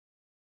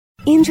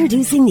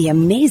Introducing the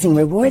Amazing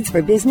Rewards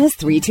for Business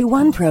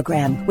 321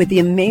 program. With the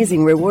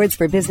Amazing Rewards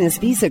for Business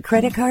Visa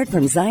credit card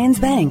from Zions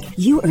Bank,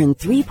 you earn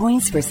 3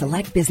 points for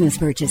select business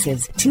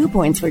purchases, 2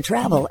 points for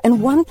travel,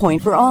 and 1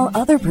 point for all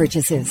other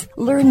purchases.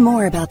 Learn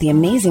more about the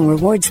Amazing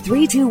Rewards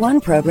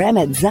 321 program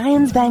at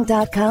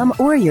zionsbank.com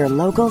or your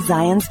local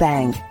Zions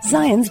Bank.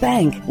 Zions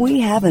Bank, we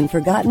haven't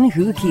forgotten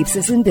who keeps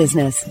us in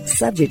business.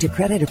 Subject to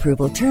credit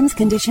approval, terms,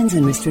 conditions,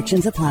 and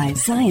restrictions apply.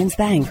 Zions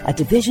Bank, a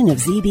division of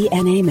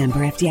ZBNA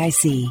member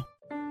FDIC.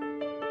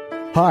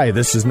 Hi,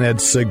 this is Ned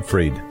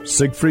Siegfried.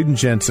 Siegfried &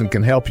 Jensen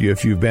can help you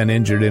if you've been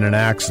injured in an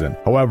accident.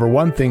 However,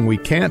 one thing we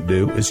can't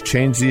do is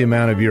change the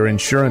amount of your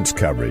insurance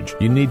coverage.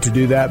 You need to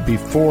do that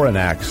before an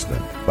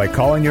accident. By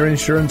calling your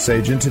insurance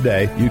agent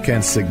today, you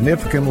can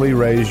significantly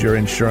raise your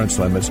insurance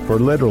limits for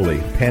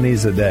literally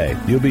pennies a day.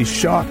 You'll be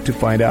shocked to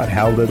find out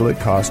how little it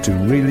costs to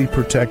really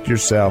protect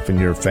yourself and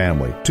your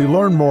family. To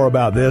learn more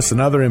about this and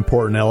other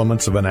important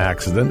elements of an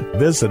accident,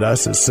 visit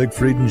us at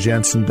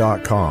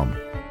siegfriedandjensen.com.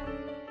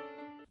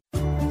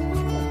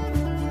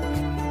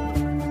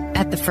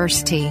 At the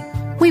First Tee,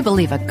 we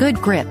believe a good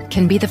grip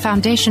can be the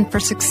foundation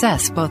for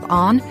success both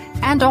on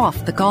and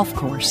off the golf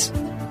course.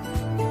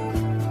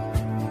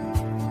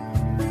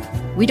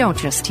 We don't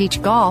just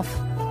teach golf,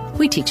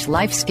 we teach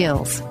life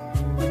skills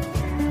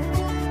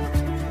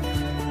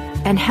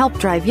and help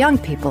drive young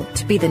people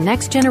to be the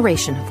next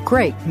generation of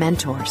great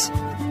mentors.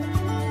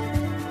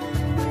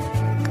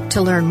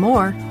 To learn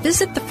more,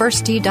 visit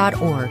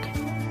thefirsttee.org.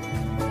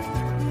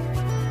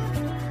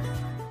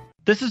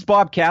 This is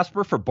Bob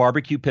Casper for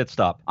Barbecue Pit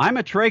Stop. I'm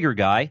a Traeger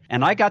guy,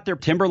 and I got their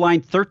Timberline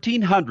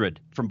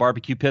 1300 from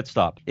Barbecue Pit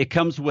Stop. It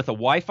comes with a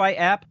Wi-Fi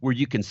app where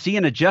you can see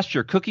and adjust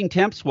your cooking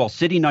temps while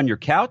sitting on your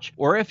couch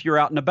or if you're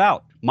out and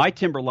about. My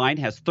Timberline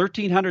has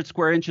 1,300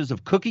 square inches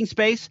of cooking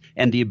space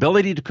and the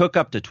ability to cook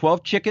up to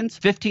 12 chickens,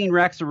 15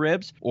 racks of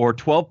ribs, or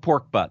 12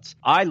 pork butts.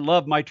 I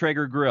love my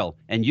Traeger grill,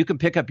 and you can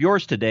pick up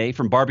yours today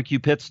from Barbecue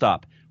Pit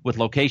Stop with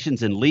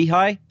locations in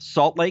Lehigh,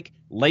 Salt Lake,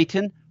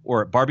 Layton,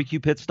 or at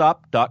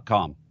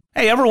barbecuepitstop.com.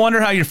 Hey, ever wonder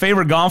how your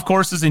favorite golf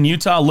courses in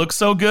Utah look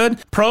so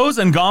good? Pros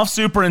and golf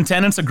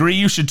superintendents agree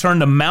you should turn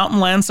to Mountain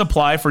Land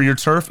Supply for your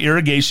turf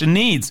irrigation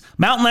needs.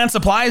 Mountain Land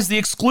Supply is the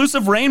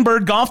exclusive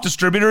Rainbird golf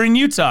distributor in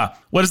Utah.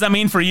 What does that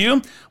mean for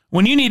you?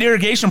 When you need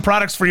irrigation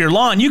products for your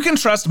lawn, you can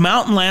trust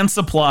Mountain Land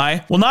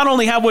Supply will not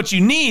only have what you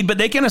need, but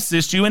they can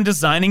assist you in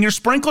designing your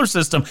sprinkler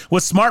system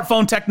with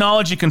smartphone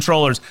technology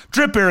controllers,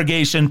 drip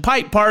irrigation,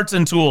 pipe parts,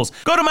 and tools.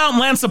 Go to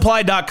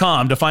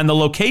mountainlandsupply.com to find the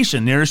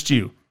location nearest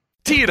you.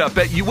 Tee it up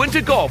at Uinta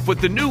Golf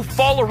with the new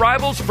fall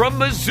arrivals from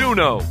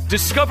Mizuno.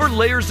 Discover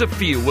layers of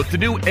feel with the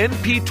new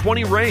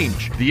MP20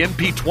 range. The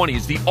MP20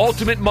 is the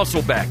ultimate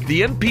muscle back.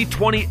 The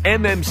MP20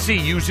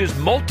 MMC uses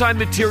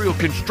multi-material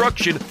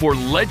construction for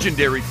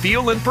legendary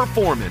feel and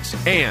performance.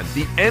 And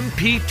the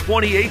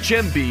MP20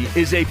 HMB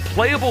is a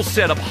playable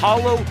set of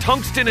hollow,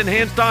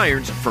 tungsten-enhanced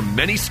irons for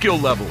many skill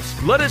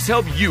levels. Let us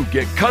help you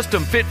get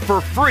custom fit for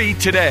free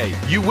today.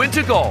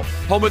 Uinta Golf,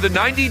 home of the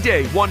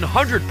 90-day,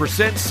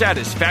 100%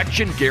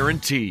 satisfaction guarantee. Now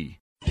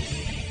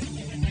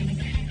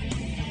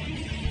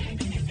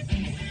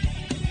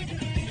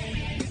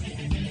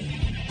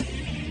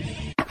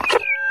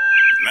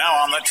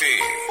on the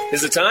tee.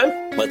 Is it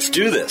time? Let's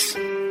do this.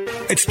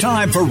 It's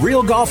time for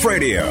Real Golf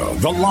Radio,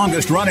 the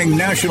longest-running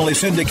nationally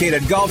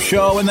syndicated golf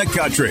show in the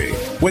country.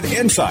 With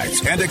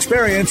insights and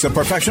experience of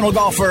professional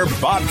golfer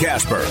Bob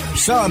Casper,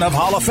 son of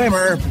Hall of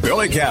Famer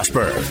Billy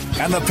Casper,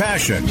 and the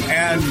passion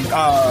and,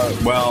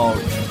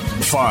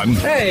 fun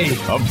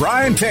of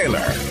Brian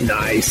Taylor.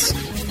 Nice.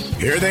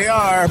 Here they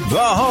are, the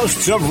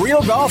hosts of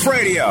Real Golf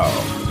Radio,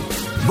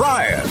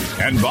 Brian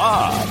and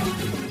Bob.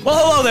 Well,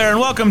 hello there, and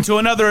welcome to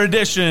another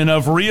edition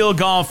of Real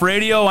Golf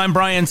Radio. I'm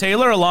Brian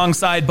Taylor,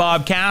 alongside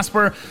Bob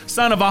Casper,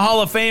 son of a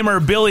Hall of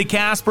Famer, Billy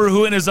Casper,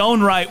 who in his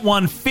own right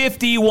won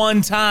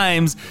 51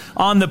 times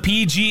on the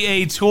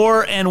PGA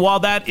Tour, and while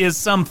that is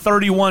some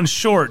 31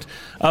 short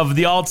of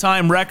the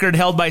all-time record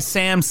held by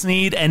Sam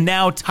Snead and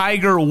now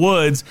Tiger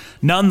Woods,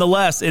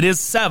 nonetheless, it is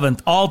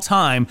 7th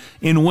all-time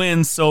in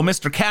wins, so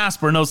Mr.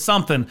 Casper knows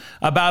something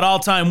about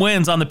all-time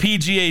wins on the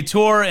PGA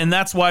Tour, and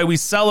that's why we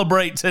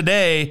celebrate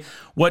today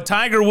what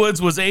Tiger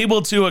Woods was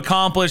able to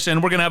accomplish,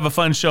 and we're going to have a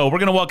fun show. We're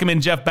going to welcome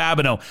in Jeff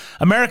Babineau.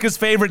 America's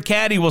favorite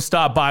caddy will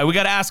stop by. We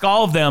got to ask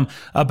all of them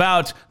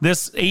about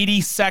this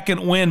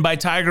 82nd win by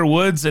Tiger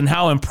Woods and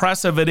how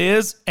impressive it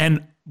is,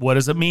 and what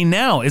does it mean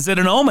now? Is it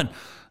an omen?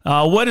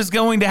 What is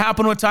going to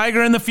happen with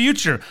Tiger in the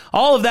future?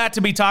 All of that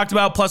to be talked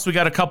about. Plus, we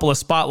got a couple of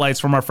spotlights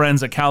from our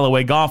friends at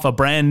Callaway Golf, a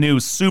brand new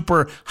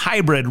Super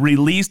Hybrid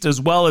released,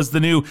 as well as the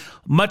new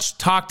much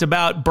talked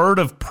about Bird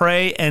of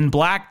Prey and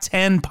Black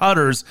 10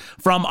 putters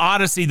from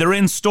Odyssey. They're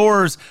in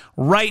stores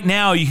right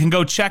now. You can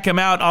go check them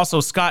out.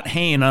 Also, Scott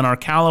Hain on our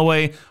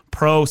Callaway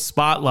Pro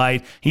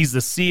Spotlight. He's the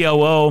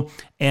COO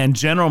and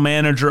general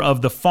manager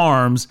of the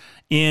farms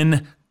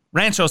in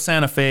Rancho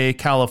Santa Fe,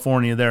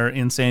 California, there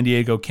in San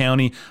Diego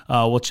County.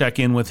 We'll check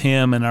in with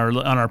him and on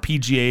our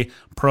PGA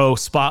Pro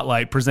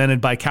Spotlight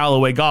presented by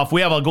Callaway Golf.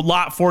 We have a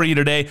lot for you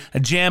today, a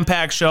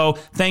jam-packed show.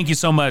 Thank you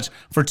so much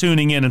for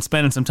tuning in and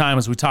spending some time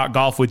as we talk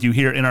golf with you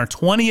here in our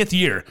 20th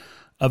year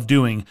of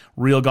doing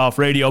Real Golf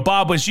Radio.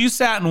 Bob, as you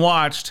sat and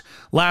watched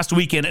last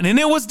weekend, and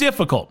it was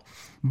difficult,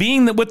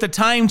 being that with the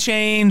time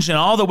change and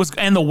all that was,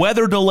 and the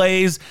weather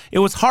delays, it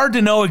was hard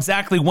to know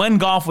exactly when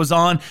golf was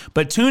on,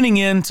 but tuning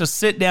in to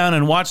sit down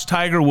and watch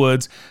Tiger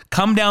Woods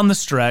come down the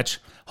stretch,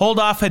 hold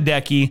off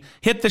Hideki,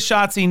 hit the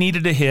shots he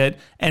needed to hit,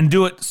 and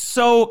do it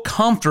so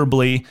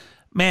comfortably,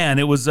 man,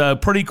 it was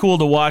pretty cool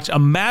to watch. A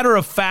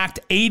matter-of-fact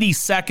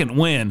 82nd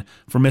win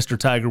for Mr.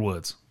 Tiger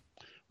Woods.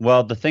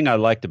 Well, the thing I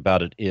liked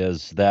about it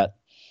is that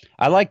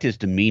I liked his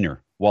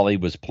demeanor while he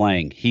was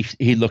playing.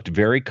 He looked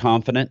very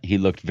confident. He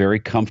looked very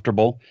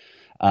comfortable.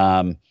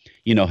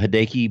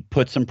 Hideki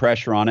put some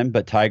pressure on him,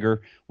 but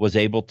Tiger was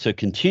able to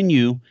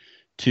continue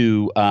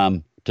to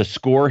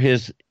score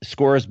his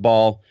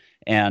ball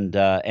and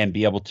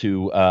be able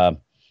to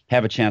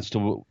have a chance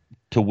to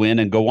win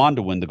and go on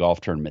to win the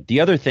golf tournament. The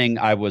other thing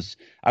I was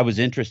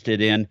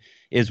interested in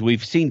is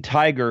we've seen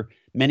Tiger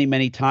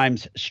many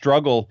times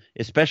struggle,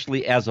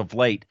 especially as of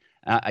late.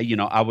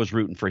 I was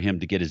rooting for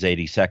him to get his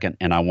 82nd,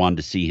 and I wanted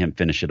to see him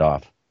finish it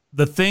off.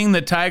 The thing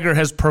that Tiger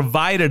has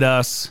provided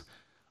us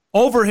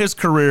over his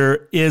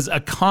career is a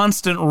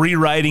constant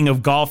rewriting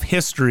of golf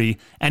history,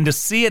 and to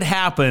see it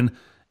happen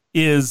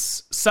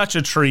is such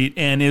a treat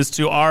and is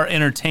to our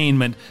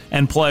entertainment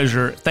and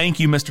pleasure. Thank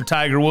you, Mr.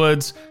 Tiger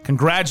Woods.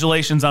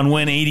 Congratulations on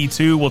win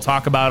 82. We'll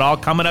talk about all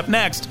coming up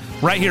next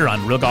right here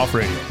on Real Golf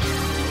Radio.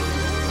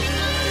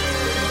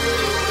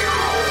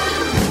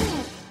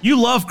 You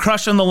love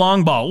crushing the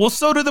long ball. Well,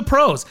 so do the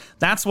pros.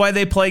 That's why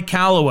they play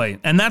Callaway.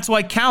 And that's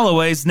why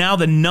Callaway is now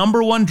the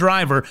 #1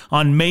 driver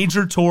on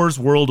major tours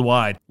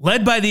worldwide.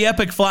 Led by the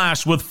Epic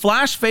Flash, with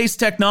Flash Face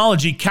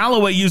technology,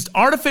 Callaway used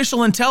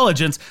artificial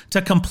intelligence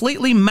to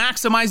completely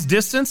maximize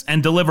distance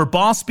and deliver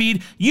ball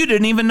speed you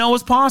didn't even know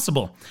was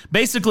possible.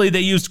 Basically, they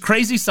used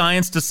crazy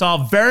science to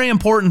solve very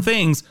important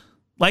things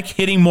like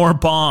hitting more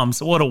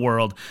bombs. What a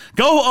world.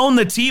 Go own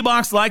the tee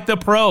box like the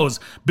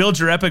pros. Build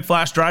your Epic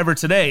Flash driver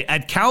today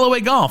at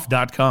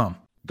CallawayGolf.com.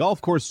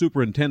 Golf course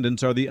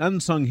superintendents are the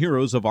unsung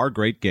heroes of our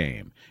great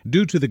game.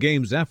 Due to the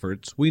game's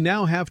efforts, we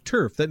now have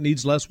turf that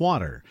needs less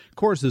water,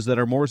 courses that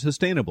are more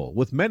sustainable,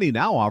 with many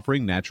now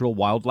offering natural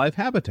wildlife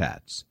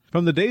habitats.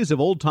 From the days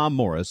of old Tom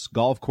Morris,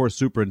 golf course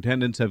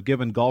superintendents have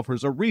given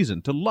golfers a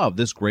reason to love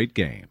this great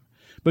game.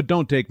 But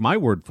don't take my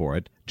word for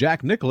it.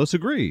 Jack Nicklaus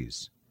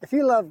agrees. If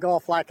you love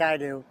golf like I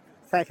do,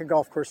 thank a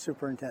golf course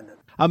superintendent.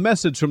 A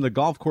message from the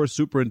Golf Course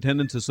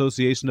Superintendents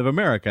Association of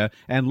America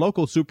and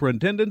local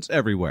superintendents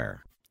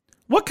everywhere.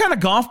 What kind of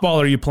golf ball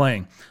are you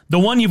playing? The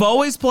one you've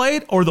always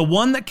played or the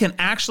one that can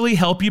actually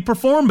help you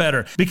perform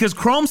better? Because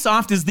Chrome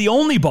Soft is the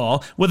only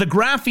ball with a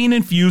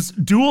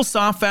graphene-infused dual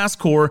soft fast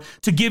core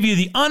to give you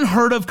the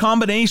unheard of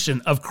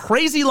combination of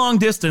crazy long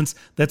distance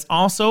that's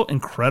also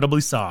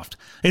incredibly soft.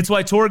 It's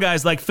why tour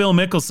guys like Phil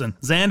Mickelson,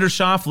 Xander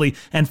Schauffele,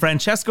 and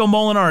Francesco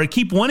Molinari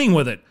keep winning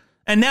with it.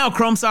 And now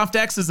Chrome Soft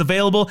X is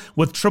available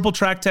with triple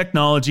track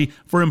technology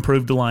for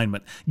improved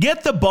alignment.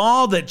 Get the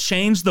ball that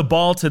changed the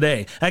ball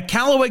today at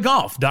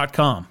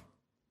CallawayGolf.com.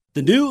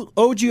 The new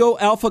OGIO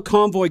Alpha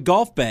Convoy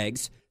golf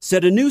bags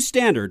set a new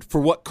standard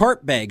for what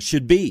cart bags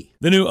should be.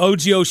 The new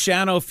OGIO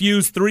Shadow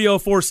Fuse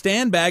 304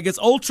 stand bag is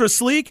ultra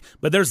sleek,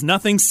 but there's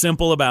nothing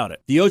simple about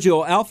it. The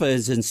OGIO Alpha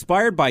is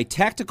inspired by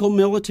tactical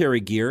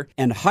military gear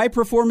and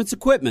high-performance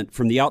equipment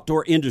from the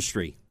outdoor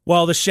industry.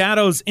 While the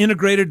Shadow's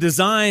integrated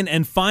design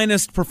and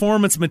finest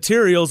performance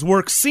materials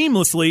work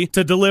seamlessly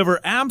to deliver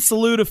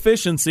absolute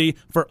efficiency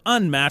for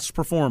unmatched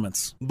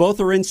performance. Both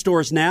are in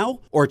stores now,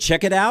 or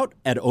check it out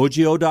at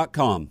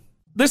OGIO.com.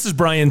 This is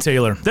Brian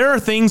Taylor. There are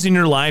things in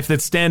your life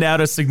that stand out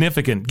as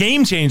significant,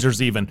 game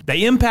changers even.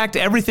 They impact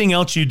everything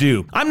else you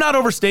do. I'm not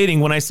overstating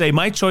when I say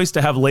my choice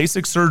to have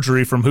LASIK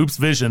surgery from Hoops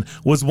Vision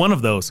was one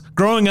of those.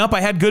 Growing up,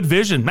 I had good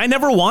vision. I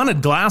never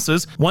wanted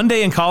glasses. One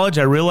day in college,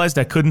 I realized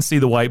I couldn't see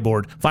the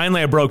whiteboard.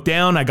 Finally, I broke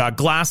down. I got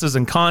glasses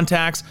and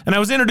contacts, and I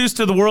was introduced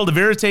to the world of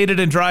irritated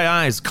and dry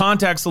eyes,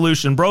 contact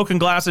solution, broken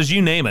glasses,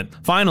 you name it.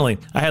 Finally,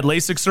 I had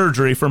LASIK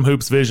surgery from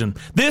Hoops Vision.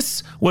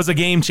 This was a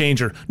game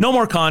changer. No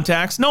more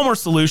contacts, no more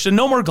solution,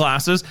 no more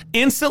glasses.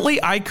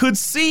 Instantly, I could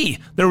see.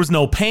 There was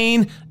no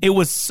pain. It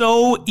was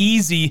so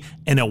easy,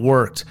 and it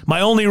worked. My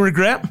only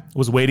regret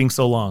was waiting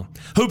so long.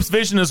 Hoops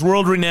Vision is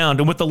world-renowned,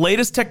 and with the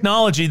latest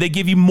technology, they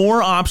give you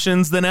more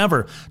options than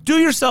ever. Do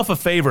yourself a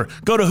favor.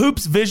 Go to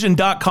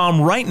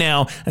hoopsvision.com right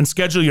now and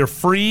schedule your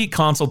free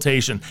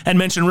consultation. And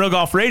mention Real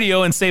Golf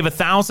Radio and save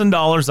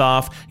 $1,000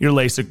 off your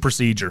LASIK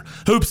procedure.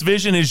 Hoops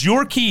Vision is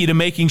your key to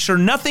making sure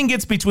nothing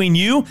gets between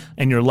you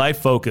and your life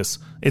focus.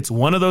 It's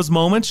one of those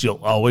moments you'll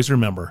always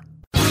remember.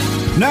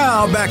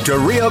 Now back to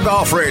Real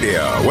Golf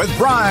Radio with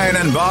Brian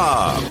and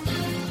Bob.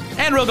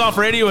 And Real Golf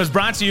Radio is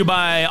brought to you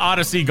by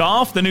Odyssey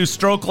Golf, the new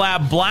Stroke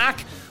Lab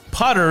Black.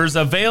 putters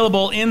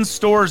available in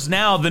stores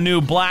now. The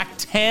new Black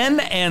 10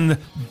 and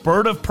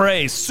Bird of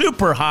Prey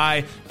super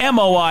high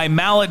MOI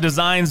mallet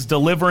designs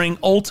delivering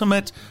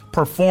ultimate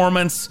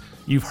performance.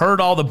 You've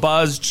heard all the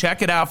buzz.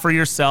 Check it out for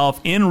yourself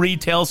in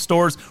retail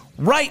stores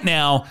right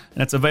now,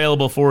 and it's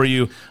available for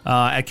you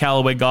at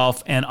Callaway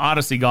Golf and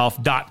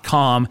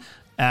OdysseyGolf.com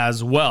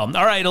as well.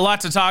 All right, a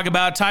lot to talk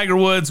about. Tiger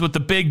Woods with the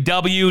big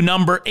W,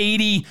 number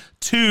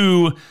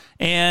 82,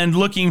 and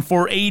looking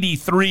for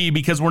 83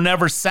 because we're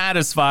never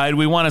satisfied.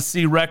 We want to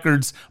see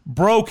records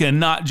broken,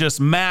 not just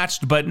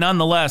matched, but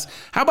nonetheless,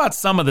 how about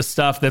some of the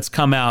stuff that's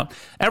come out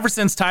ever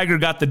since Tiger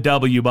got the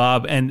W,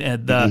 Bob, and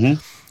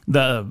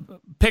the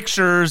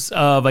pictures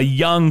of a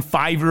young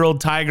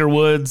 5-year-old Tiger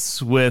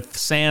Woods with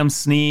Sam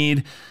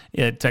Snead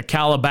at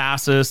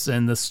Calabasas,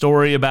 and the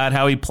story about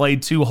how he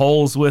played 2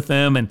 holes with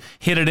him and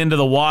hit it into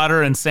the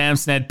water, and Sam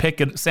said, pick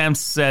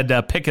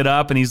it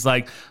up, and he's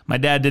like, my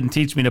dad didn't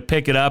teach me to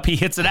pick it up. He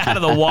hits it out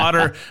of the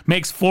water,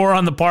 makes 4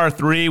 on the par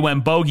 3,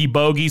 went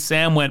bogey.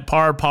 Sam went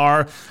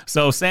par.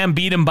 So Sam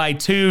beat him by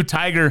 2.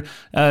 Tiger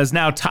has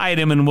now tied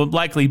him and will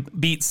likely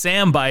beat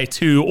Sam by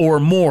 2 or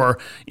more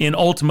in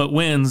ultimate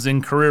wins,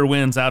 in career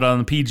wins out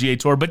on the PGA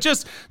Tour. But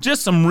just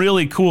some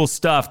really cool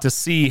stuff to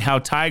see how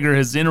Tiger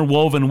has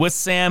interwoven with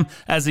Sam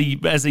as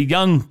a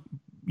young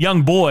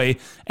boy,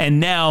 and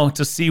now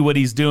to see what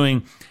he's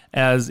doing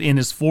as in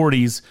his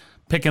 40s,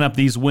 picking up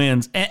these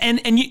wins. And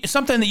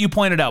something that you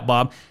pointed out,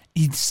 Bob,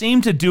 he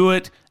seemed to do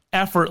it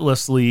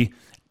effortlessly.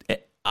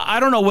 I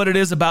don't know what it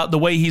is about the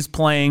way he's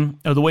playing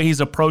or the way he's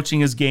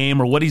approaching his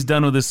game or what he's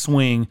done with his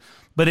swing,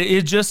 but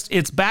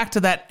it's back to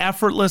that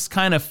effortless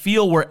kind of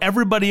feel where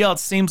everybody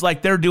else seems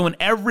like they're doing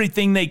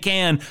everything they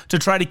can to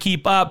try to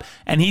keep up,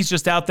 and he's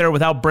just out there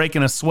without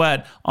breaking a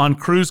sweat on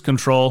cruise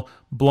control,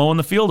 blowing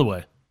the field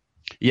away.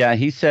 Yeah,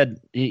 he said,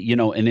 he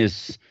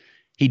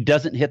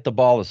doesn't hit the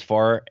ball as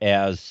far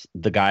as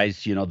the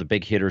guys, the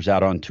big hitters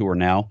out on tour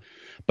now.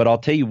 But I'll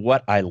tell you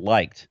what I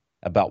liked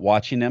about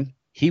watching him.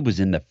 He was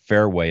in the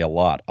fairway a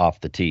lot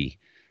off the tee,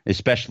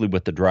 especially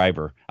with the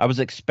driver. I was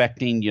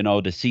expecting,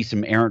 to see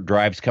some errant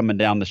drives coming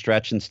down the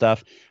stretch and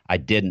stuff. I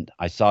didn't.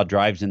 I saw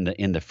drives in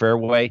the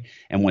fairway.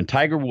 And when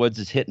Tiger Woods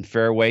is hitting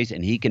fairways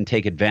and he can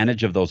take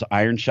advantage of those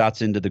iron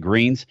shots into the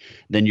greens,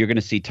 then you're going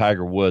to see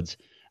Tiger Woods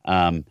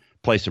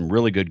play some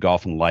really good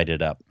golf and light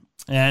it up.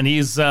 And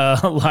he's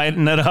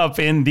lighting it up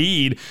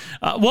indeed.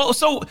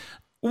 So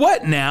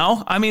what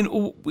now? I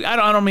mean, I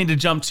don't mean to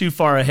jump too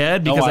far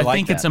ahead because I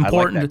think it's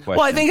important.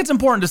 I think it's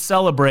important to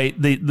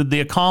celebrate the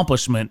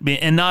accomplishment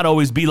and not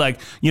always be like,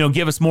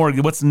 give us more.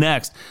 What's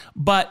next?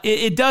 But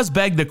it does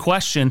beg the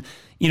question,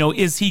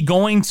 is he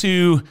going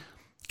to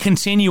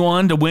continue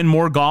on to win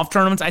more golf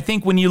tournaments? I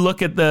think when you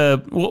look at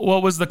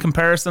what was the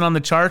comparison on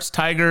the charts,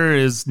 Tiger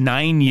is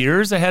 9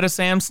 years ahead of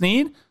Sam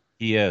Snead.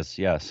 He is,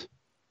 yes.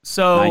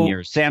 So 9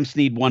 years. Sam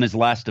Snead won his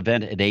last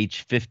event at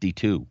age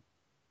 52.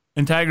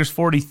 And Tiger's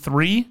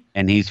 43?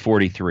 And he's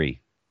 43.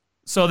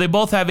 So they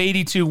both have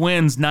 82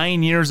 wins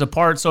 9 years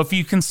apart. So if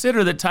you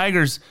consider that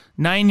Tiger's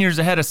 9 years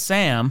ahead of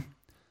Sam,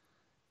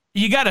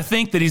 you got to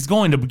think that he's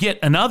going to get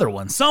another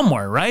one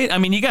somewhere, right? I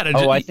mean, you got to...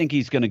 I think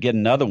he's going to get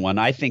another one.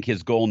 I think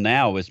his goal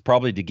now is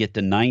probably to get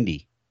to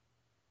 90.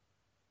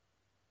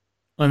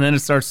 And then it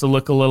starts to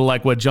look a little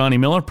like what Johnny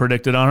Miller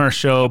predicted on our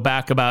show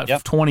back about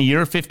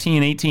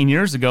 18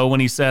 years ago when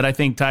he said, I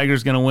think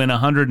Tiger's going to win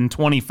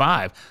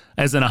 125,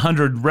 as in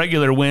 100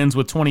 regular wins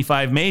with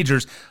 25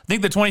 majors. I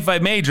think the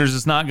 25 majors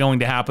is not going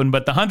to happen,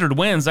 but the 100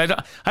 wins, I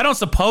don't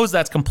suppose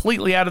that's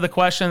completely out of the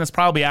question. That's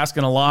probably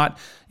asking a lot,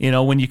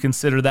 when you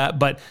consider that.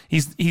 But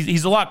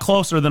he's a lot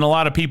closer than a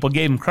lot of people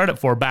gave him credit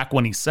for back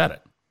when he said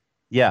it.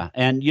 Yeah,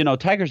 and,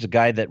 Tiger's a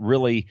guy that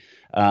really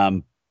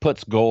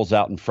puts goals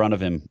out in front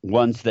of him,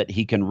 ones that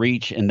he can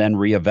reach and then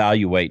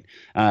reevaluate.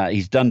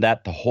 He's done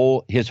that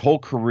his whole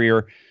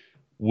career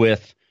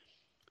with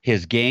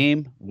his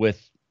game,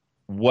 with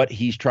what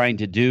he's trying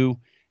to do.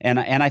 And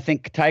I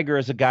think Tiger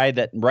is a guy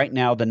that right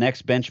now the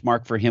next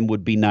benchmark for him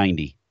would be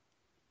 90.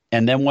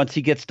 And then once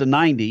he gets to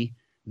 90,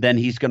 then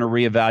he's going to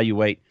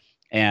reevaluate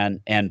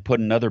and put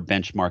another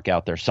benchmark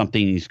out there,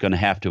 something he's going to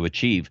have to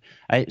achieve.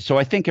 So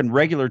I think in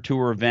regular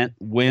tour event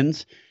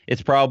wins,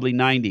 it's probably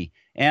 90.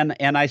 And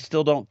I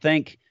still don't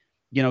think,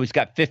 he's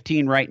got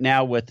 15 right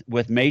now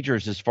with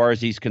majors as far as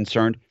he's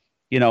concerned.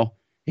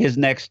 His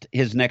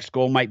next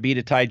goal might be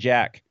to tie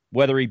Jack,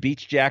 whether he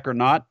beats Jack or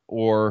not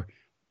or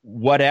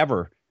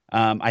whatever.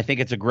 I think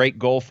it's a great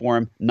goal for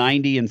him.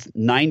 90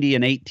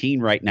 and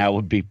 18 right now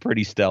would be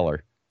pretty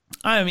stellar.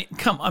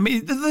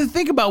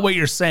 Think about what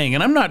you're saying,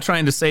 and I'm not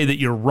trying to say that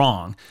you're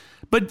wrong,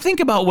 but think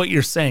about what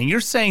you're saying.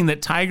 You're saying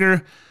that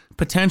Tiger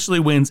potentially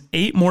wins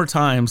 8 more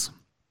times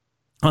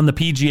on the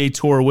PGA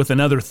Tour with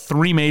another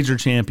 3 major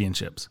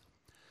championships.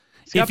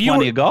 He's got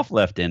plenty of golf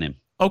left in him.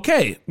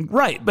 Okay,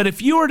 right. But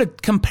if you were to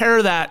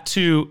compare that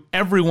to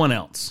everyone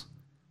else,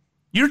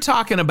 you're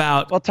talking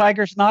about... Well,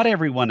 Tiger's not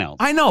everyone else.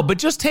 I know, but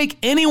just take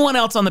anyone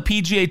else on the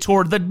PGA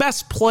Tour, the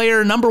best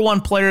player, number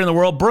 1 player in the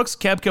world, Brooks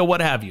Koepka,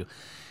 what have you.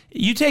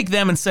 You take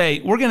them and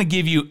say, you're going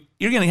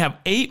to have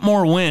 8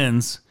 more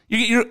wins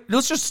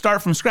Let's just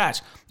start from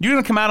scratch. You're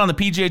going to come out on the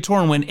PGA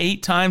Tour and win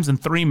 8 times in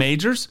 3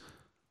 majors?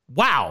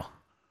 Wow.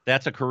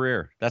 That's a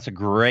career. That's a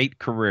great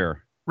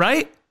career.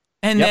 Right?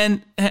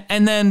 And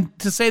then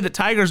to say that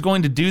Tiger's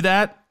going to do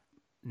that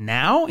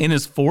now in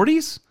his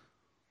 40s?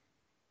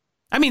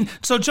 I mean,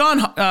 so John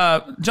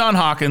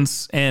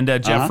Hawkins and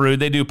Jeff Rude,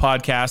 they do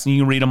podcasts, and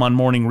you can read them on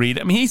Morning Read.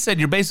 I mean, he said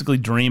you're basically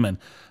dreaming.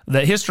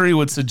 That history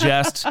would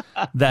suggest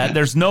that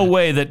there's no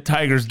way that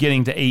Tiger's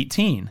getting to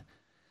 18.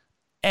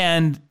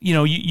 And,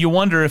 you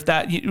wonder if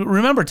that...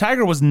 Remember,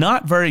 Tiger was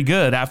not very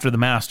good after the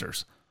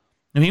Masters.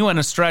 And he went in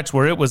a stretch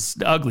where it was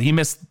ugly. He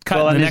missed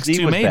the next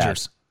 2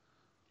 majors. Bad.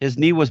 His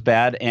knee was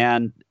bad,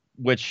 and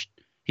which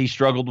he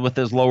struggled with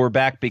his lower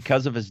back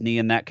because of his knee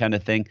and that kind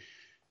of thing.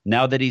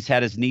 Now that he's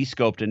had his knee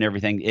scoped and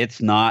everything, it's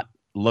not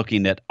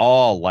looking at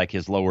all like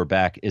his lower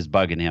back is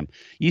bugging him.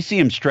 You see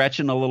him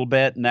stretching a little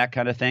bit and that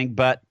kind of thing,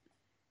 but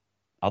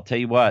I'll tell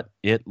you what,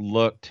 it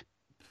looked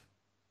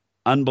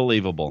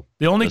unbelievable.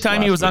 The only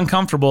time he was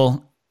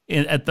uncomfortable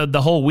at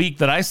the whole week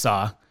that I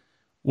saw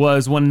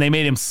was when they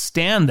made him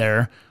stand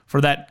there for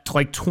that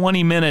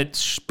 20-minute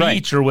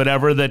speech or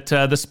whatever that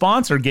the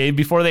sponsor gave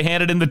before they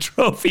handed him the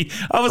trophy.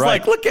 I was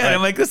like, look at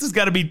him. Like, this has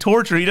got to be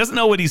torture. He doesn't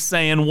know what he's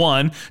saying,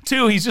 1.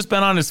 2, he's just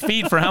been on his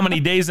feet for how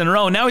many days in a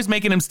row. Now he's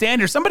making him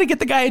stand here. Somebody get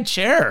the guy a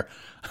chair.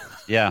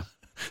 Yeah.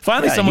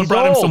 Finally, someone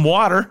brought him some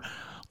water.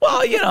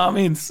 Well, I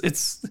mean,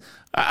 it's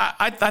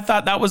I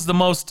thought that was the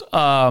most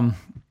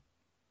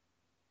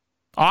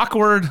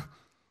awkward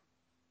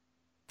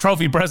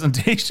trophy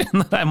presentation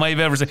that I might have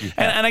ever seen.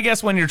 And I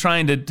guess when you're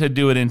trying to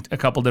do it in a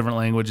couple different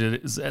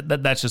languages,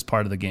 that's just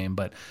part of the game.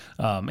 But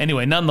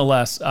anyway,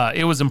 nonetheless,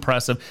 it was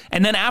impressive.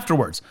 And then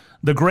afterwards,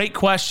 the great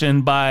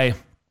question by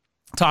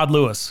Todd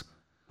Lewis.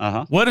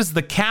 What does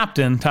the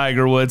captain,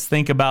 Tiger Woods,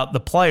 think about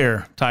the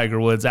player, Tiger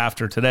Woods,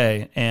 after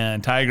today?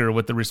 And Tiger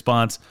with the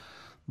response,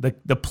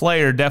 the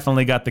player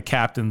definitely got the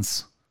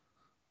captain's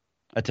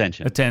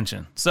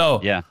attention. So,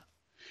 yeah.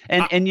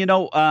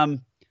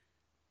 And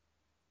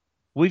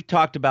we've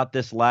talked about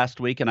this last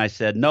week, and I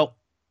said, nope,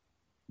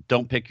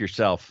 don't pick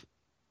yourself.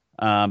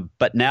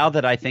 But now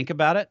that I think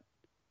about it,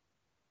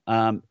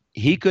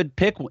 he could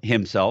pick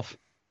himself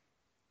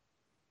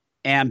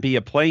and be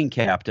a playing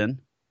captain.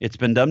 It's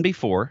been done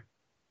before.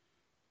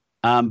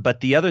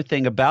 But the other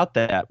thing about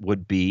that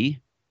would be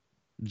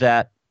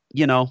that,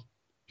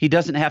 he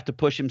doesn't have to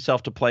push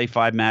himself to play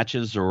 5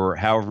 matches or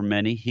however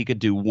many. He could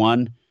do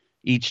 1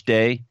 each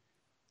day.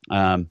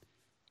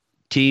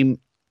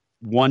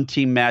 One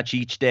team match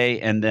each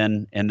day, and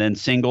then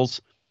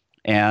singles,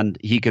 and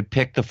he could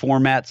pick the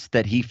formats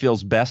that he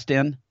feels best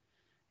in,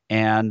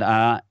 and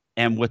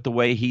with the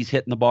way he's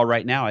hitting the ball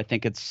right now, I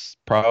think it's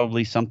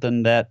probably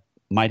something that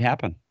might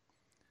happen.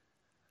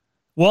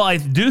 Well, I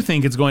do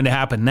think it's going to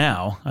happen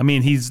now. I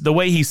mean,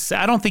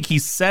 I don't think he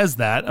says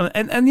that,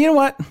 and you know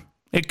what?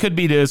 It could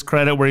be to his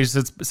credit where he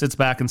sits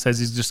back and says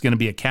he's just going to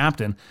be a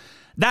captain.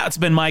 That's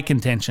been my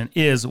contention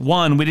is,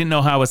 1, we didn't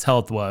know how his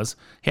health was.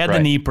 He had the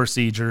knee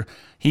procedure.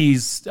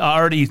 He's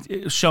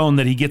already shown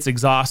that he gets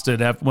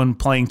exhausted when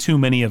playing too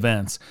many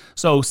events.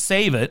 So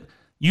save it.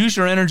 Use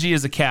your energy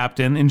as a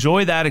captain.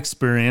 Enjoy that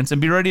experience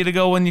and be ready to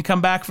go when you come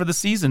back for the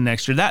season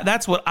next year.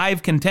 That's what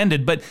I've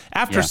contended. But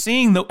after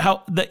seeing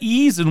the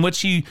ease in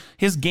which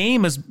his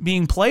game is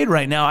being played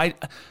right now,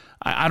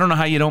 I don't know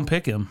how you don't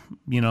pick him.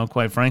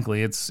 Quite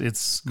frankly,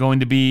 it's going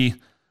to be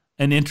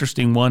an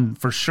interesting one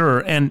for sure.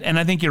 And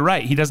I think you're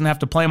right. He doesn't have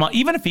to play them all,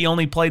 even if he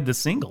only played the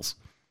singles.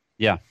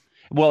 Yeah.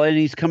 Well, and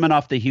he's coming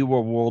off the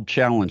Hero World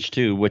Challenge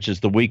too, which is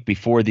the week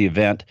before the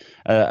event.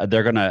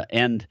 They're going to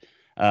end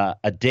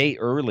a day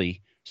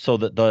early so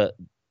that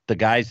the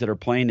guys that are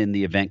playing in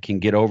the event can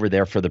get over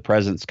there for the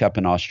President's Cup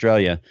in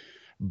Australia.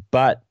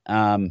 But,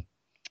 that's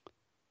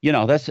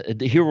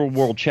the Hero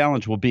World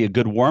Challenge will be a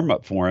good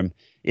warm-up for him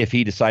if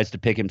he decides to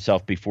pick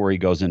himself before he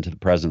goes into the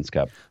President's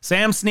Cup.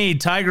 Sam Snead,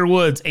 Tiger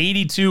Woods,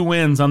 82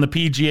 wins on the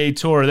PGA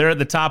Tour. They're at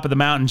the top of the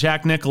mountain.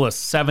 Jack Nicklaus,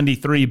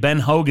 73. Ben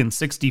Hogan,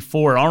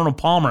 64. Arnold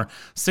Palmer,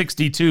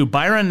 62.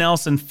 Byron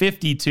Nelson,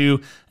 52.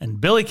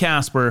 And Billy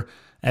Casper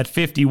at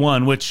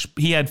 51, which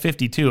he had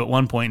 52 at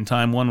one point in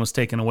time. One was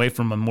taken away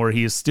from him, where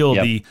he is still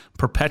the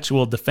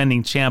perpetual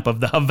defending champ of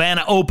the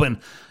Havana Open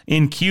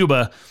in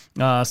Cuba.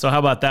 So how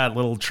about that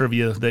little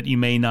trivia that you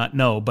may not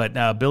know?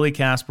 But Billy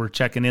Casper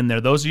checking in there.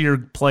 Those are your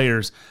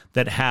players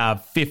that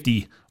have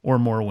 50 or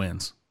more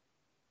wins.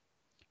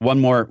 One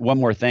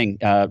more thing.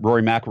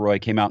 Rory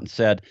McIlroy came out and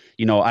said,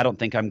 I don't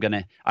think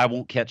I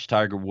won't catch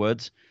Tiger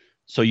Woods.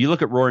 So you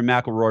look at Rory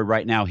McIlroy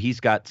right now, he's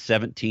got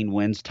 17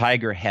 wins.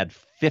 Tiger had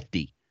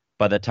 50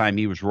 by the time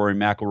he was Rory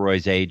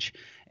McIlroy's age,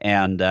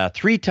 and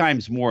 3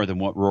 times more than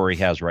what Rory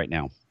has right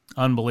now.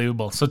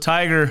 Unbelievable. So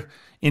Tiger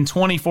in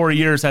 24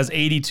 years has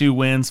 82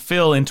 wins.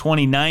 Phil in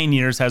 29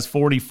 years has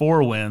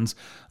 44 wins.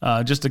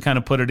 Just to kind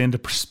of put it into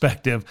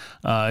perspective,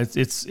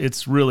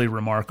 it's really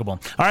remarkable.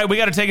 All right, we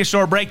got to take a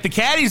short break. The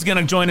Caddie's going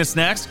to join us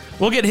next.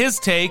 We'll get his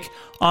take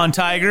on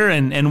Tiger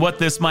and what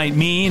this might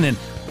mean and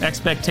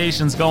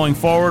expectations going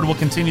forward. We'll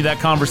continue that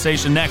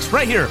conversation next,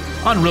 right here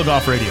on Real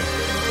Golf Radio.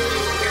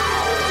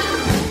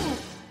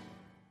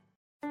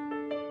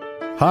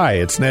 Hi,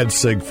 it's Ned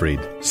Siegfried.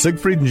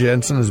 Siegfried &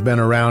 Jensen has been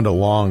around a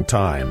long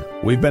time.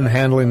 We've been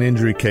handling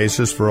injury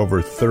cases for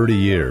over 30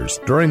 years.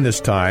 During this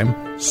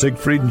time,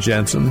 Siegfried &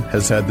 Jensen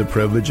has had the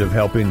privilege of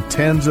helping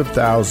tens of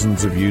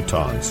thousands of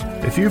Utahns.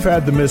 If you've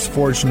had the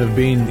misfortune of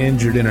being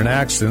injured in an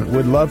accident,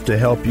 we'd love to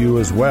help you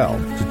as well.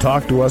 To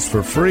talk to us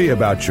for free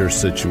about your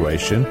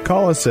situation,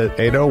 call us at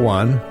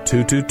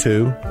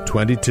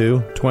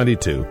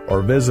 801-222-2222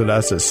 or visit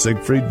us at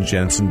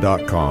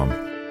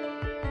siegfriedandjensen.com.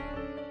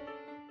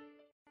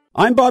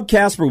 I'm Bob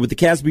Casper with the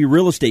Casper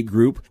Real Estate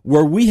Group,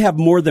 where we have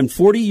more than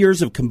 40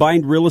 years of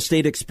combined real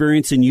estate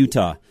experience in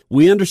Utah.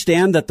 We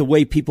understand that the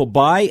way people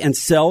buy and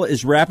sell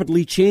is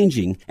rapidly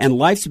changing, and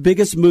life's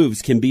biggest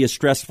moves can be a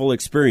stressful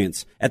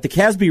experience. At the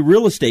Casper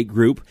Real Estate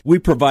Group, we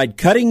provide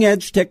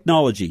cutting-edge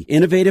technology,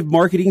 innovative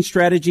marketing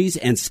strategies,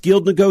 and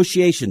skilled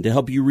negotiation to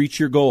help you reach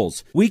your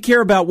goals. We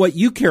care about what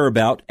you care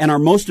about, and our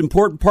most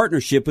important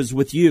partnership is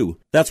with you.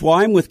 That's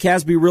why I'm with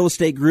Casper Real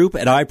Estate Group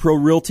at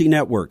iPro Realty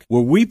Network,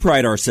 where we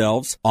pride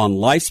ourselves on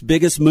life's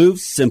biggest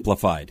moves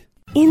simplified.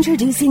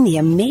 Introducing the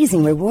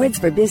Amazing Rewards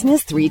for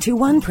Business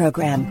 321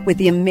 program. With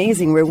the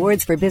Amazing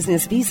Rewards for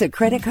Business Visa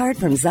credit card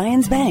from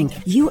Zions Bank,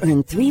 you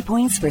earn 3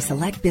 points for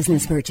select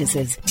business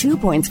purchases, 2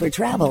 points for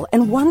travel,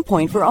 and 1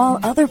 point for all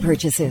other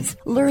purchases.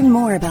 Learn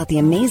more about the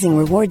Amazing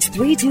Rewards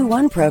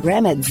 321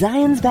 program at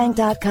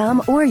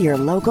zionsbank.com or your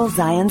local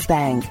Zions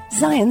Bank.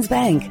 Zions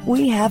Bank,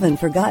 we haven't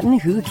forgotten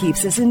who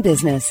keeps us in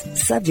business.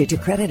 Subject to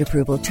credit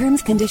approval,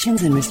 terms,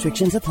 conditions, and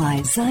restrictions apply.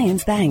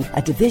 Zions Bank,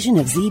 a division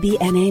of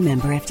ZBNA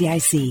member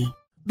FDIC.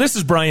 This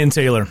is Brian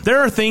Taylor. There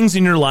are things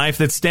in your life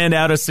that stand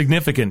out as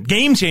significant,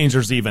 game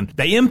changers even.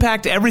 They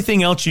impact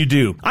everything else you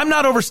do. I'm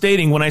not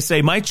overstating when I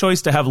say my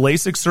choice to have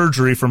LASIK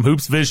surgery from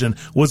Hoops Vision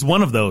was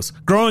one of those.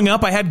 Growing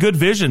up, I had good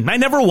vision. I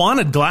never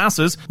wanted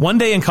glasses. One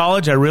day in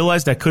college, I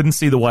realized I couldn't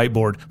see the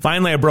whiteboard.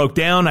 Finally, I broke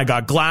down. I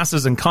got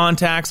glasses and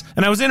contacts,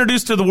 and I was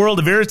introduced to the world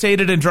of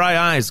irritated and dry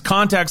eyes,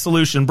 contact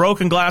solution,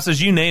 broken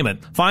glasses, you name it.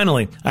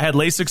 Finally, I had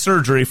LASIK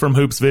surgery from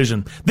Hoops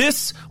Vision.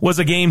 This was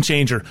a game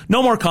changer.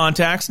 No more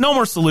contacts, no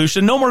more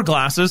solution, no more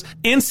glasses.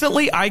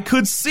 Instantly, I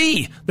could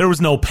see. There was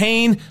no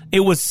pain.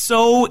 It was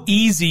so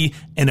easy,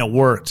 and it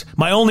worked.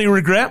 My only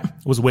regret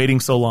was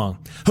waiting so long.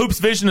 Hoops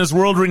Vision is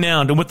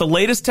world-renowned, and with the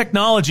latest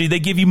technology, they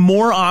give you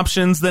more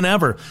options than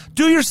ever.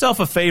 Do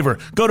yourself a favor.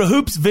 Go to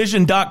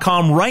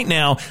hoopsvision.com right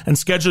now and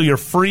schedule your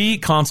free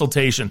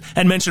consultation.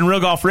 And mention Real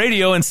Golf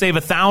Radio and save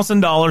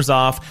 $1,000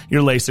 off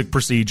your LASIK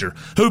procedure.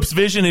 Hoops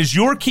Vision is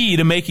your key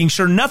to making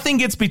sure nothing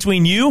gets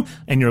between you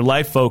and your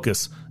life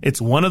focus.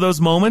 It's one of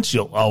those moments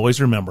you'll always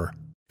remember.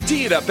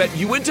 Tee it up at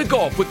Uinta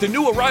Golf with the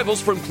new arrivals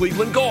from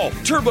Cleveland Golf.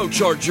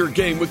 Turbocharge your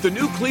game with the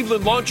new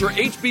Cleveland Launcher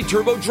HB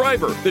Turbo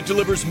Driver that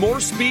delivers more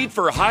speed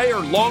for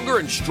higher, longer,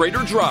 and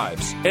straighter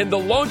drives. And the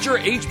Launcher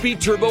HB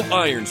Turbo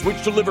Irons,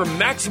 which deliver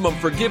maximum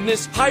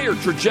forgiveness, higher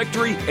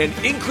trajectory, and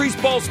increased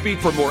ball speed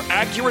for more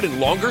accurate and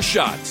longer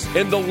shots.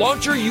 And the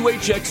Launcher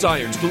UHX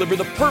Irons deliver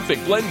the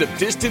perfect blend of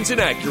distance and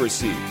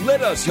accuracy.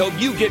 Let us help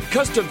you get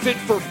custom fit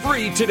for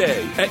free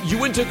today at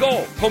Uinta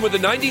Golf, home of the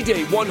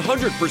 90-day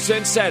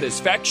 100%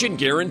 satisfaction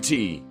guarantee.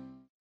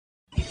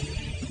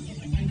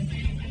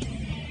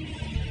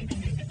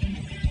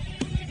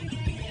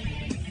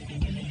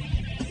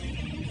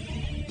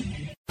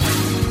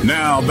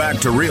 Now back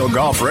to Real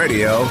Golf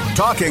Radio,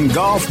 talking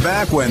golf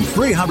back when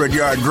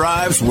 300-yard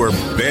drives were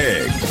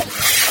big.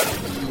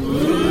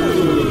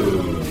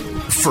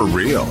 For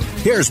real.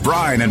 Here's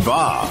Brian and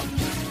Bob.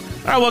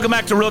 All right, welcome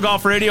back to Real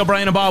Golf Radio.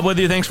 Brian and Bob with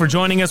you. Thanks for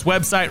joining us.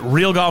 Website,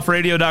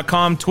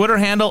 realgolfradio.com. Twitter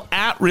handle,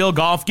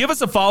 @RealGolf. Give us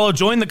a follow.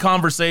 Join the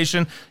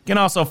conversation. You can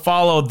also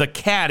follow the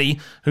Caddie,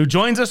 who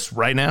joins us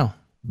right now.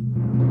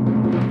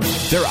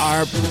 There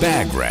are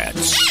bag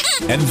rats,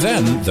 and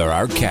then there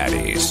are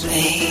caddies.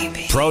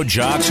 Baby. Pro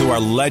jocks who are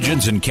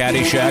legends in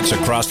caddy shacks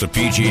across the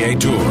PGA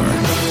Tour.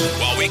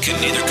 While we can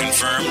neither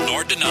confirm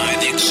nor deny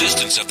the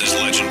existence of this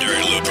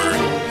legendary looper,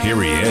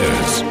 here he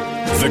is,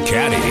 the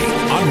Caddie,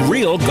 on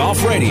Real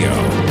Golf Radio.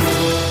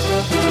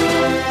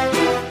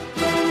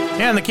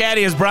 And the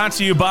Caddie is brought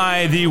to you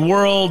by the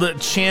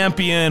world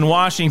champion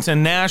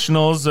Washington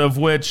Nationals, of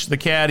which the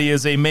Caddie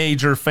is a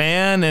major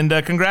fan. And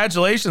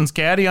congratulations,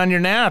 Caddie, on your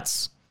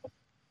Nats.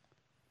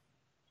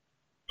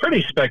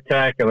 Pretty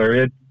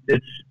spectacular.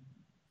 It's.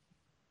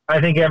 I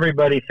think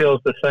everybody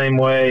feels the same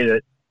way,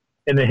 that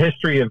in the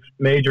history of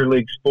Major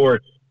League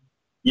sports,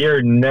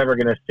 you're never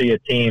going to see a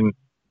team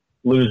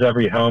lose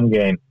every home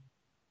game.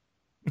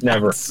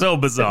 Never. That's so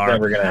bizarre. It's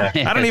never going to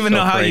happen. I don't even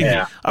know how you...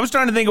 Yeah. I was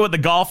trying to think of what the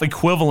golf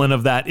equivalent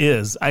of that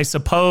is. I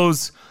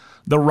suppose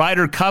the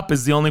Ryder Cup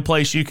is the only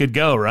place you could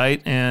go,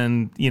 right?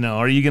 And,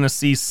 are you going to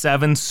see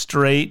 7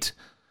 straight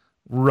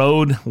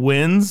road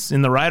wins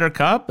in the Ryder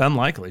Cup?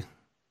 Unlikely.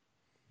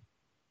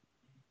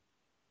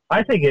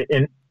 I think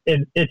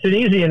it's an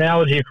easy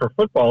analogy for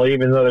football,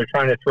 even though they're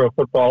trying to throw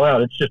football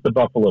out. It's just the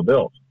Buffalo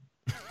Bills.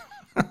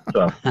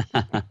 So,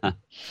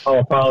 all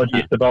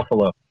apologies to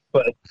Buffalo.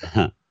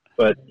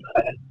 But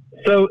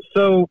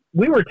so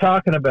we were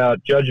talking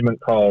about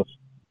judgment calls,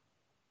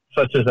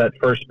 such as that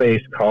first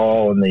base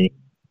call and the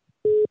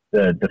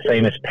the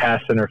famous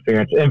pass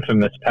interference,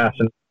 infamous pass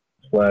interference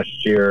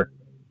last year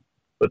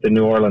with the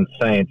New Orleans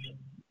Saints.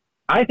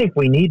 I think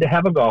we need to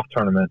have a golf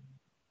tournament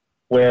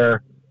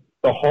where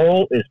the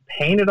hole is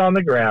painted on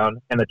the ground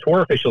and the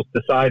tour officials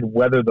decide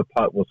whether the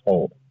putt was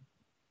holed.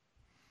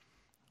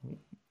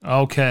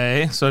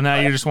 Okay, so now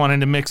you're just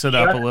wanting to mix it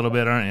up a little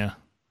bit, aren't you?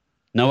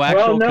 No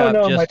actual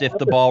cup, just if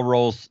the ball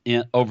rolls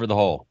over the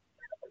hole.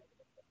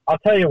 I'll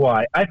tell you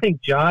why. I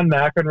think John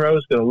McEnroe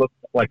is going to look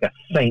like a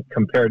saint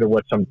compared to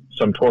what some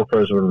tour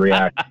pros would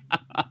react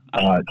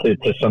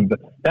to some.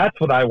 That's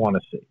what I want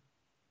to see.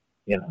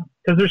 You know,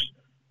 because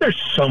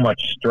there's so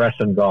much stress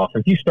in golf.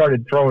 If you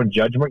started throwing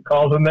judgment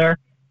calls in there,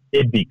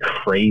 it'd be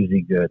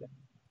crazy good.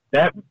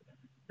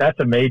 That's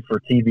a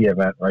made-for-TV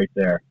event right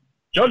there.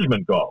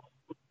 Judgment golf.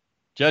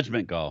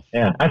 Judgment golf.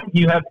 Yeah, I think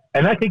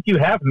you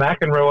have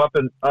McEnroe up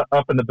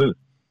in the booth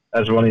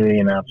as one of the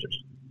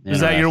announcers. Is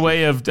that your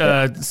way of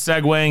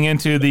segueing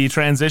into the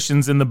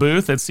transitions in the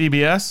booth at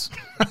CBS?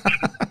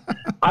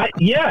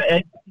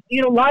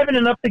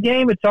 Livening up the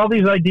game. It's all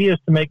these ideas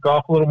to make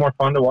golf a little more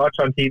fun to watch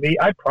on TV.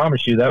 I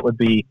promise you those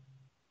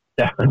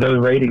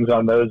ratings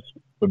on those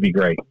would be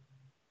great.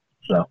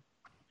 So,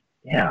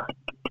 yeah.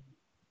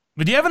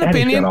 But do you have an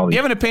opinion? Do you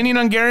have an opinion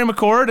on Gary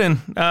McCord and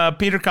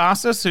Peter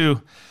Kostis,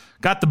 who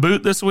got the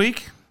boot this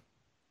week?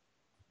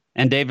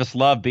 And Davis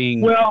Love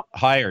being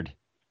hired.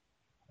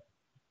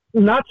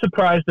 Not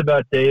surprised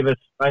about Davis.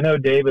 I know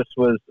Davis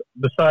was,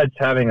 besides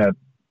having a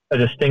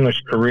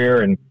distinguished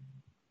career, and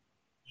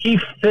he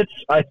fits,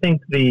 I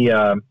think,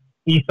 the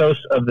ethos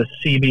of the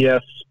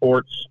CBS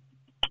sports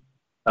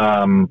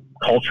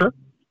culture,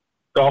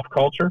 golf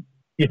culture.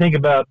 You think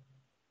about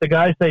the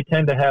guys they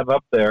tend to have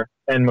up there,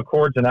 and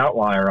McCord's an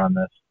outlier on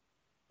this,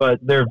 but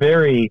they're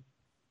very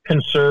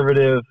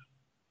conservative,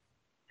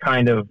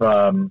 kind of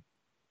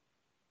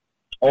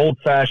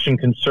old-fashioned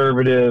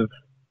conservative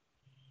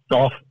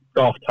golf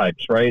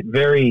types, right?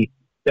 Very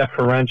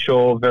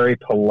deferential, very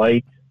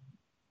polite.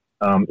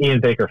 Ian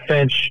Baker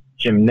Finch,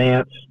 Jim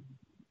Nance.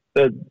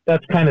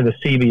 That's kind of the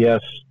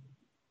CBS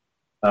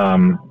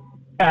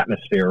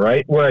atmosphere,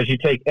 right? Whereas you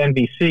take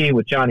NBC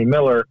with Johnny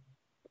Miller,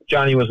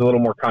 Johnny was a little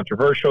more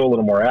controversial, a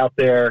little more out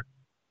there,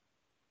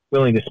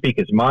 willing to speak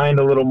his mind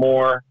a little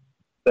more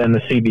than the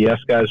CBS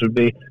guys would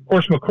be. Of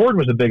course, McCord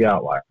was a big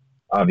outlier,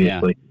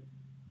 obviously.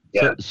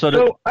 Yeah.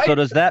 So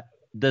does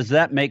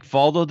that make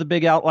Faldo the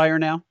big outlier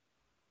now?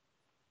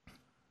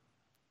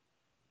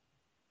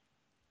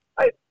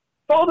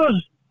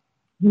 Faldo's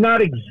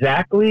not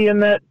exactly in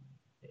that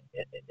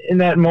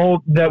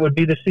mold that would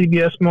be the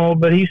CBS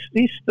mold, but he's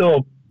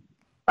still,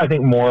 I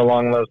think, more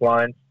along those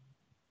lines.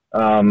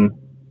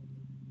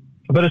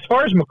 But as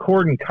far as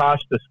McCord and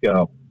Kostis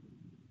go,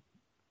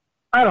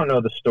 I don't know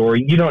the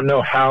story. You don't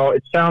know how.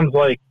 It sounds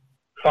like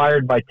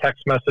fired by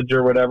text message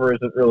or whatever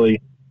isn't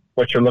really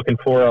what you're looking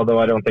for, although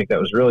I don't think that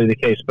was really the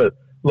case. But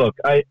look,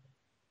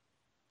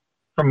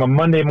 from a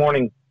Monday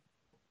morning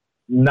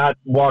not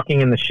walking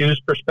in the shoes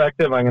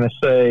perspective, I'm going to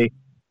say,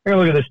 I'm going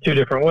to look at this two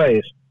different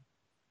ways.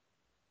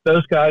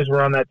 Those guys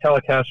were on that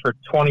telecast for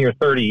 20 or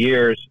 30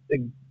 years,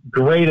 the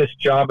greatest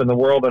job in the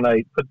world, and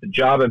I put the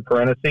job in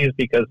parentheses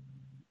because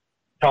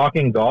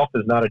talking golf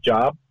is not a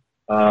job.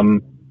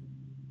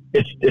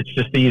 It's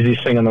just the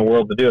easiest thing in the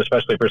world to do,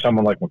 especially for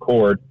someone like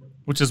McCord.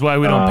 Which is why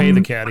we don't pay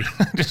the caddy.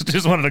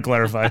 just wanted to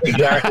clarify.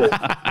 Exactly.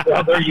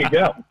 Well, there you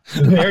go.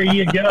 There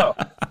you go.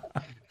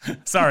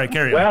 Sorry,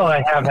 carry on. Well,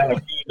 I have had a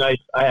few nice.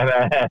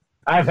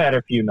 I've had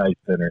a few nice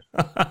dinners.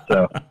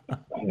 So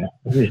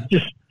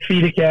just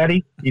feed a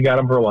caddy. You got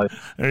them for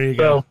life. There you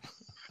go.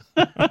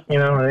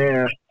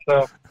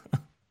 So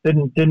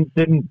didn't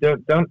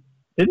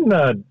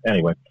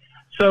anyway.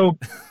 So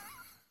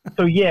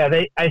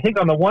yeah, I think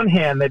on the one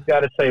hand they've got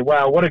to say,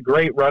 wow, what a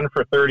great run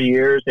for 30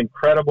 years.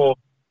 Incredible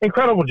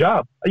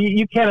job.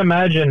 You can't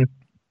imagine.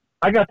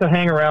 I got to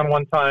hang around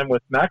one time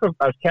with I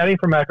was caddying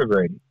for Mac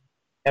O'Grady.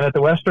 And at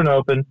the Western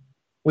Open,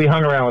 we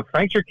hung around with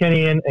Frank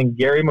Cherkinian and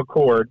Gary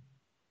McCord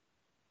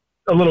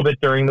a little bit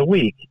during the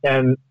week.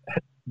 And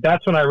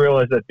that's when I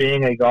realized that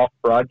being a golf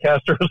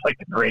broadcaster was like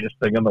the greatest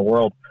thing in the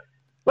world.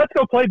 Let's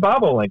go play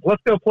Bobolink.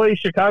 Let's go play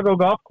Chicago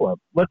Golf Club.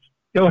 Let's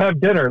go have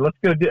dinner. Let's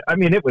go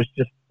it was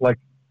just like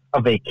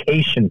a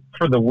vacation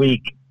for the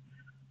week.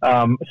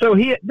 So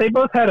they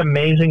both had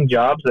amazing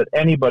jobs that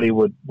anybody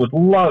would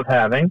love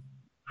having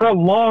for a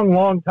long,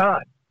 long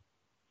time.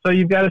 So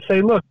you've got to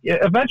say, look,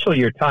 eventually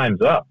your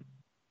time's up.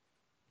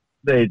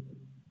 They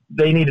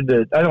needed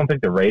to. I don't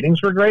think the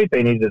ratings were great.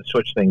 They needed to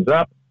switch things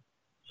up.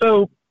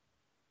 So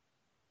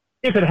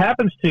if it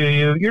happens to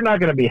you, you're not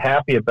going to be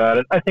happy about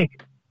it. I think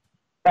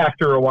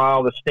after a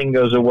while the sting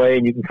goes away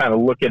and you can kind of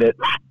look at it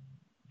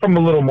from a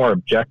little more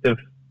objective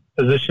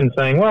position,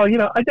 saying, well,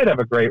 I did have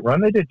a great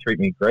run. They did treat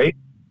me great.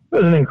 It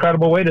was an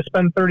incredible way to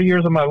spend 30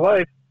 years of my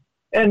life.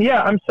 And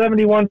yeah, I'm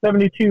 71,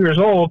 72 years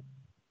old.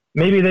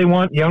 Maybe they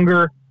want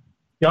younger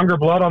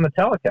blood on the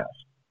telecast.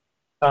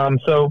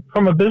 So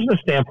from a business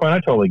standpoint, I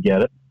totally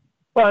get it.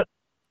 But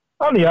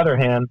on the other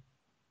hand,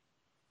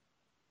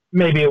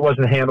 maybe it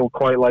wasn't handled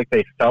quite like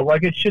they felt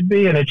like it should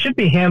be, and it should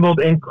be handled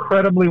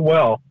incredibly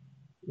well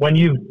when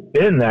you've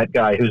been that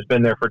guy who's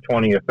been there for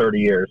 20 or 30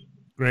 years,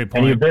 great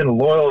point, and you've been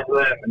loyal to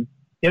them, and,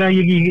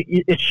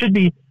 it should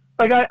be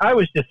like I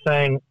was just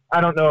saying. I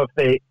don't know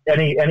if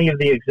any of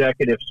the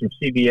executives from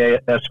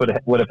CBS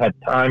would have had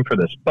time for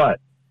this,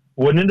 but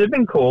wouldn't it have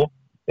been cool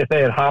if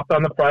they had hopped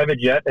on the private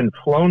jet and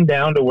flown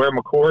down to where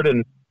McCord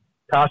and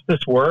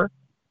Costas were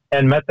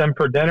and met them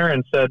for dinner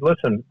and said,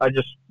 "Listen, I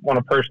just want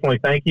to personally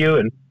thank you,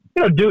 and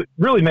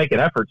really make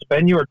an effort,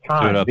 spend your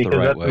time because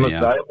that's the most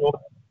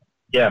valuable."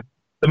 Yeah,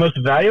 the most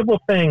valuable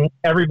thing.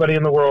 Everybody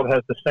in the world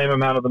has the same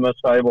amount of the most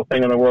valuable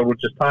thing in the world,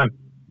 which is time.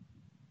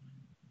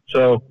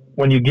 So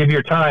when you give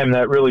your time,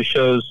 that really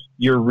shows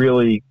you're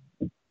really,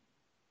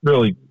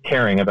 really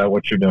caring about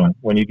what you're doing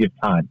when you give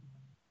time.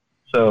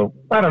 So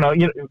I don't know.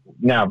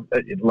 Now,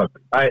 look,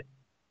 I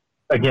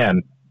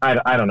don't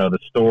know the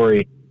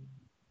story.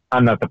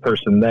 I'm not the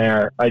person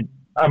there.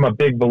 I'm a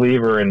big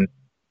believer in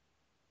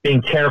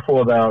being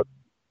careful about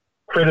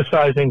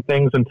criticizing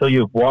things until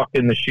you've walked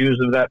in the shoes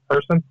of that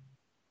person.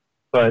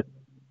 But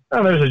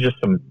those are just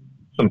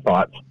some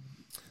thoughts.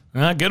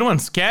 Good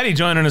ones. Caddie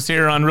joining us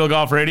here on Real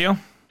Golf Radio.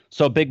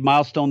 So big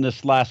milestone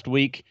this last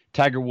week.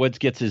 Tiger Woods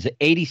gets his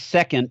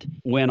 82nd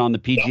win on the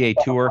PGA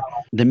Tour.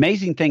 The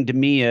amazing thing to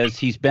me is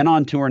he's been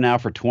on tour now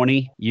for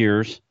 20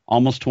 years,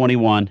 almost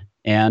 21.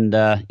 And,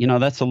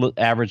 that's an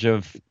average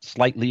of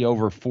slightly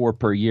over 4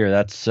 per year.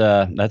 That's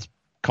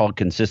called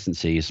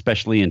consistency,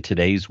 especially in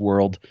today's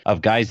world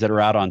of guys that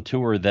are out on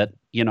tour that,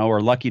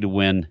 are lucky to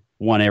win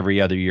one every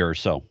other year or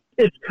so.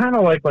 It's kind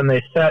of like when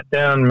they sat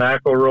down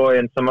McIlroy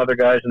and some other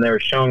guys and they were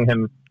showing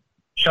them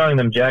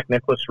Jack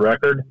Nicklaus'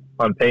 record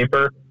on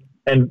paper,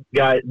 and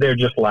they're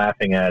just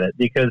laughing at it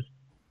because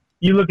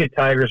you look at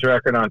Tiger's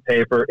record on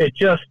paper, it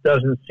just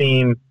doesn't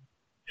seem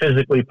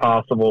physically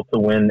possible to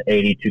win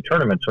 82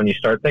 tournaments when you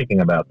start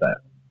thinking about that.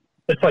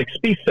 It's like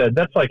Spieth said,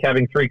 that's like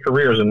having 3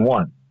 careers in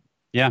one.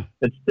 Yeah.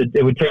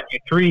 It would take you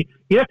 3.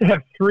 You have to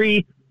have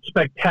 3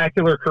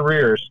 spectacular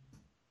careers.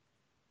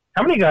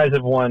 How many guys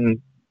have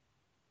won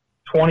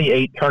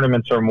 28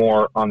 tournaments or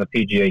more on the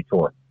PGA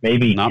Tour?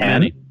 Maybe not 10?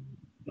 Many.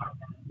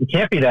 It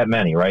can't be that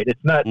many, right?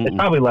 It's not. Mm-mm. It's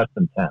probably less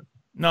than 10.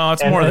 No,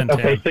 it's more than 10.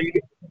 Okay, so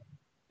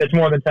it's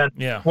more than 10?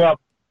 Yeah. Well,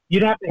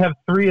 you'd have to have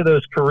 3 of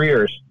those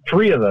careers,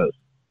 3 of those,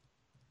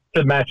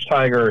 to match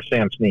Tiger or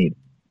Sam Snead.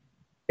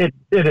 It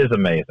is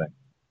amazing.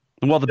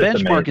 Well, the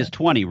It's benchmark amazing. is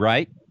 20,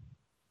 right?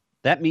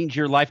 That means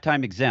you're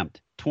lifetime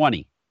exempt.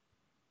 20.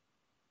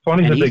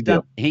 20 is And a big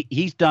deal.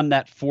 he's done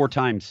that 4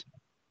 times.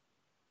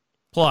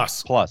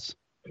 Plus.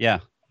 Yeah.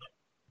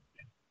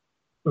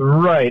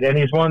 Right, and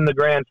he's won the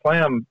Grand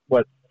Slam,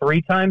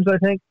 3 times, I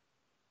think?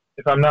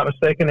 If I'm not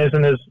mistaken,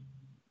 isn't his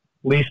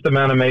least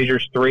amount of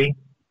majors 3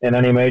 in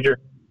any major?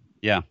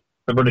 Yeah.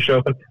 The British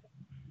Open.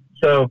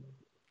 So,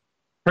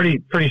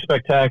 pretty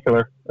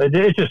spectacular.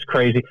 It's just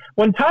crazy.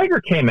 When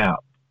Tiger came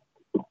out,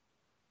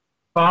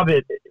 Bob,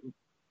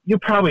 you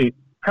probably,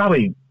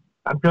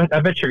 I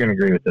bet you're going to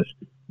agree with this.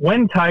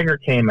 When Tiger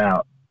came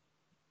out,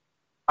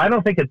 I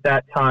don't think at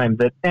that time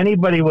that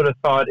anybody would have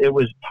thought it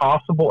was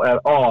possible at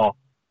all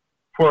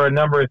for a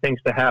number of things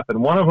to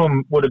happen. One of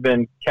them would have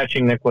been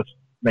catching Nicklaus'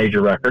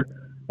 major record.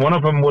 One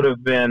of them would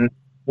have been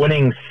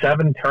winning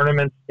 7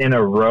 tournaments in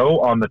a row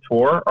on the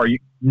tour.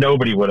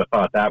 Nobody would have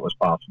thought that was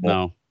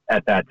possible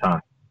at that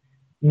time.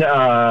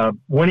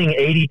 Winning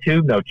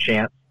 82, no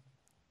chance.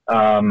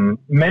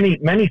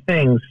 Many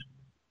things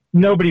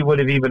nobody would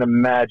have even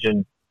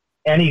imagined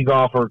any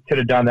golfer could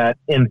have done that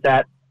in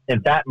that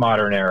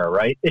modern era,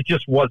 right? It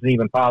just wasn't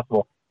even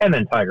possible. And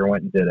then Tiger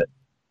went and did it.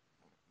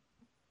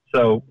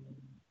 So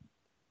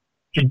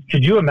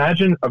could you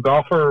imagine a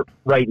golfer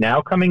right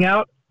now coming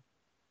out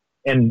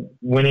and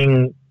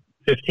winning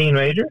 15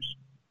 majors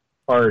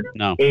or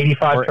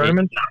 85 or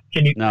tournaments?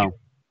 Can you? No.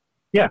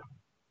 Yeah.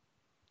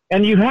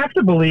 And you have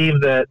to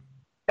believe that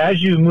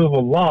as you move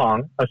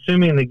along,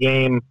 assuming the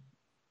game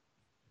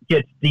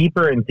gets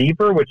deeper and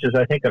deeper, which is,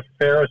 I think, a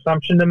fair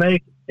assumption to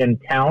make in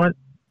talent,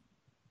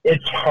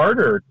 it's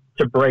harder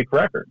to break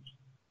records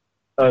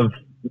of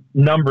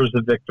numbers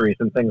of victories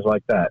and things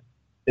like that.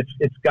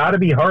 It's got to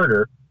be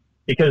harder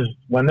because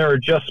when there are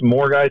just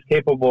more guys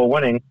capable of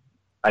winning,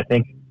 I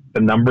think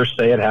the numbers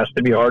say it has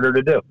to be harder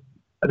to do.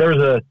 There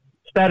was a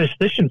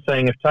statistician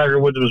saying if Tiger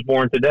Woods was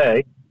born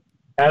today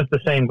as the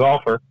same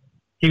golfer,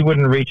 he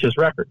wouldn't reach his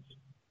records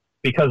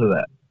because of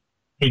that.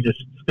 He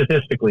just,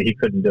 statistically, he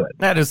couldn't do it.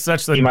 That is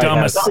such the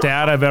dumbest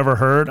stat I've ever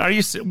heard. Are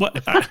you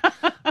what?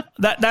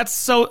 That's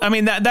so. I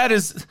mean, that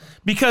is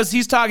because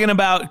he's talking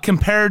about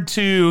compared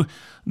to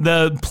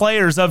the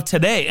players of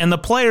today, and the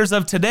players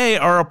of today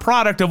are a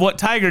product of what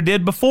Tiger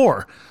did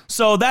before.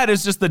 So that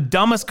is just the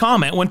dumbest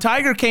comment. When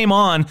Tiger came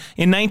on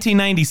in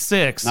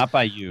 1996, not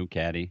by you,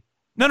 Caddie.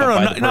 No,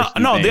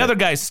 the other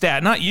guy's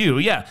stat, not you.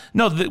 Yeah.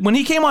 No, when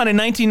he came on in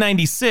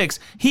 1996,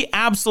 he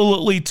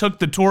absolutely took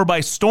the tour by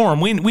storm.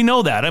 We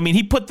know that. I mean,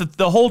 he put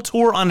the whole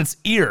tour on its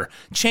ear,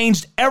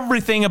 changed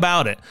everything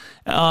about it.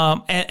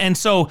 And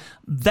so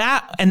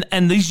that,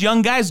 and these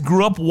young guys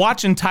grew up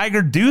watching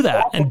Tiger do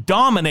that and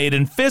dominate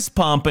and fist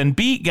pump and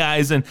beat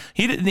guys. And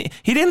he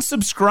didn't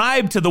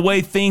subscribe to the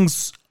way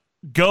things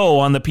go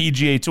on the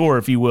PGA Tour,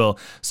 if you will.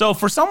 So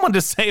for someone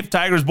to say if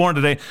Tiger's born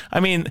today, I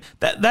mean,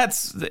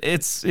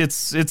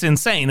 it's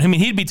insane. I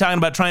mean, he'd be talking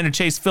about trying to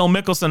chase Phil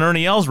Mickelson,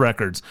 Ernie Els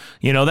records.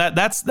 You know,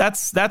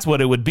 that's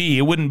what it would be.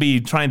 It wouldn't be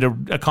trying to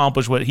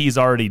accomplish what he's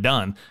already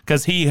done,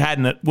 because he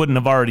wouldn't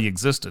have already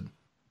existed.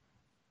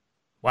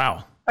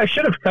 Wow. I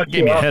should have cut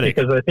you off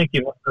because I think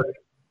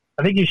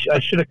I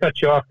should have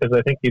cut you off because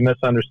I think you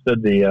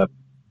misunderstood the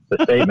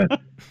statement.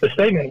 The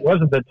statement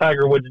wasn't that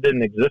Tiger Woods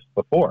didn't exist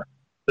before.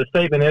 The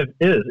statement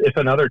is if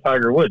another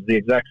Tiger Woods, the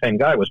exact same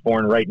guy, was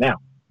born right now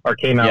or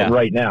came out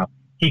right now,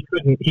 he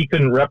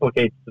couldn't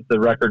replicate the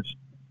records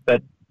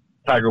that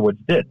Tiger Woods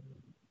did,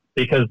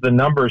 because the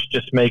numbers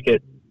just make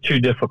it too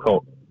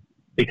difficult,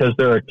 because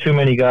there are too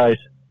many guys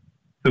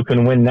who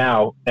can win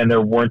now, and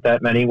there weren't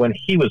that many when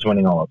he was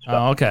winning all that stuff.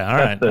 Oh, okay. All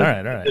right.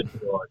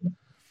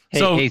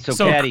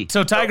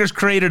 So Tiger's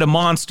created a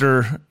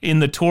monster in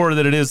the tour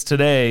that it is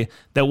today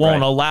that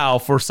won't allow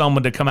for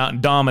someone to come out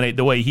and dominate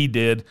the way he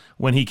did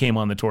when he came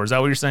on the tour. Is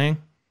that what you're saying?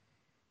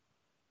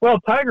 Well,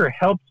 Tiger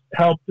helped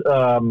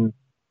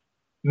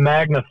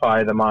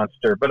magnify the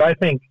monster, but I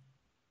think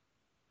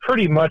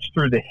pretty much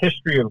through the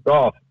history of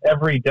golf,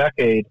 every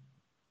decade,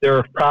 there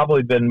have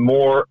probably been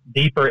more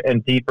deeper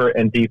and deeper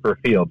and deeper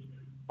fields.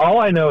 All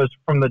I know is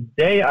from the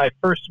day I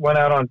first went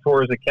out on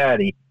tour as a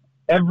caddy,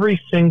 every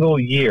single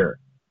year,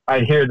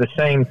 I'd hear the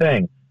same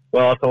thing.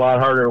 Well, it's a lot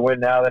harder to win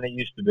now than it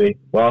used to be.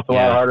 Well, it's a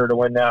lot harder to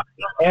win now.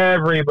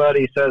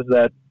 Everybody says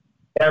that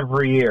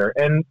every year.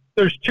 And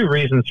there's two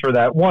reasons for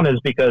that. One is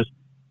because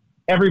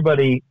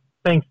everybody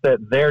thinks that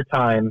their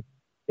time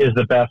is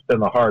the best and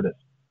the hardest.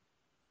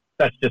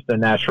 That's just a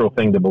natural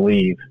thing to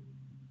believe.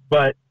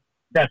 But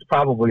that's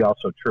probably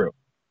also true,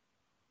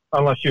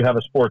 unless you have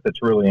a sport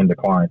that's really in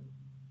decline.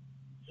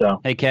 So,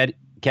 hey, Caddie,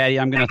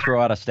 I'm going to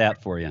throw out a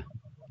stat for you.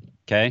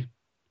 Okay?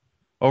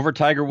 Over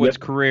Tiger Woods'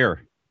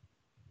 career,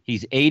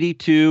 he's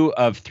 82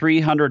 of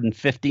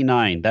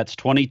 359. That's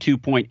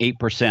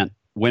 22.8%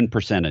 win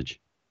percentage.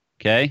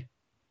 Okay?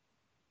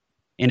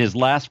 In his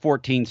last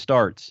 14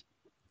 starts,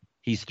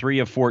 he's 3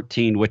 of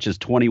 14, which is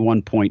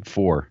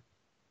 21.4.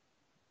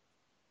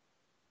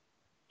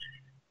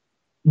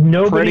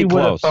 Nobody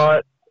would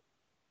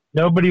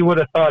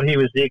have thought he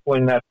was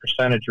equaling that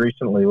percentage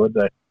recently, would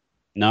they?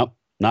 Nope,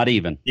 not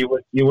even. You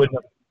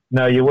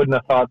wouldn't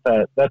have thought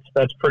that.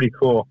 That's pretty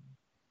cool.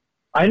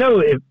 I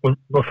know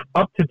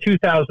up to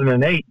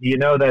 2008, do you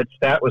know that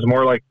stat was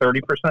more like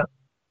 30%?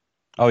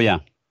 Oh, yeah.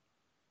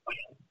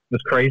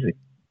 It's crazy.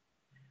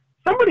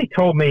 Somebody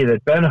told me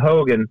that Ben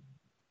Hogan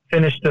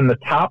finished in the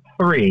top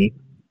 3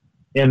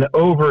 in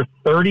over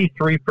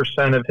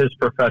 33% of his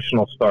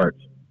professional starts.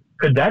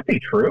 Could that be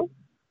true?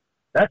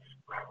 That's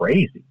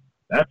crazy.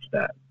 That's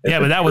that. Yeah,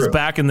 but that was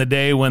back in the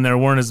day when there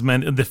weren't as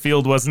many, the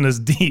field wasn't as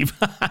deep.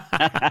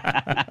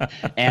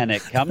 And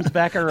it comes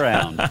back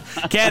around.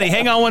 Caddie,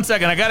 hang on one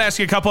second. I got to ask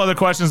you a couple other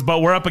questions,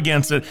 but we're up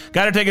against it.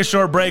 Got to take a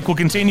short break. We'll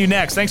continue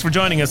next. Thanks for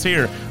joining us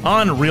here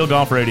on Real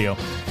Golf Radio.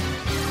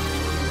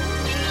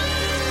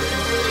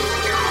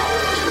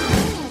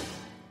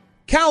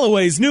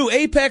 Callaway's new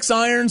Apex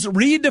irons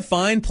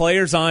redefine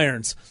players'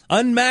 irons.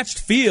 Unmatched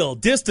feel,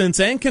 distance,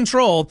 and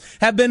control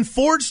have been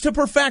forged to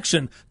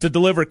perfection to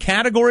deliver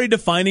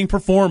category-defining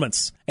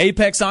performance.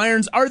 Apex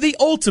irons are the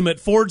ultimate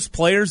forged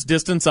player's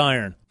distance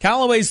iron.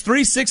 Callaway's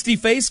 360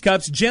 face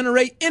cups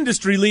generate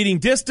industry-leading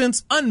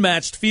distance,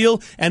 unmatched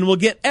feel, and will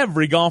get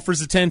every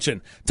golfer's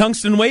attention.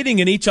 Tungsten weighting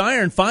in each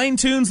iron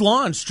fine-tunes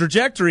launch,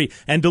 trajectory,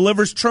 and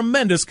delivers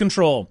tremendous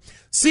control.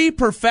 See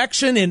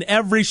perfection in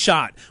every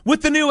shot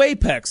with the new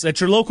Apex at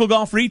your local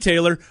golf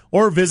retailer,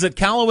 or visit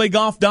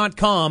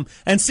CallawayGolf.com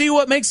and see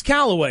what makes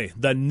Callaway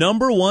the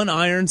 #1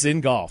 irons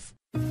in golf.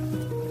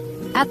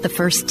 At the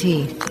first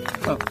tee.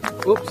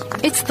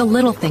 It's the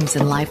little things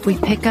in life we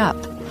pick up.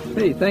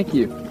 Hey, thank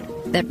you.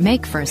 That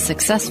make for a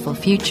successful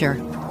future.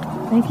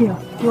 Thank you.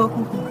 You're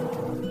welcome.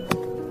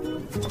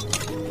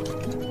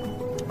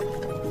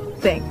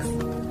 Thanks.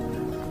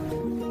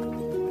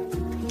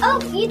 Oh,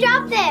 you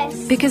dropped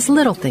this. Because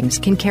little things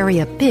can carry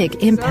a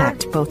big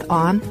impact both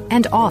on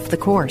and off the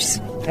course.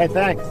 Hey,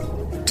 thanks.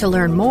 To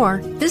learn more,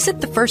 visit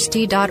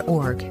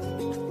thefirsttee.org.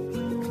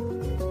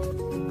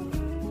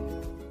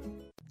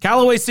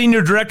 Callaway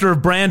Senior Director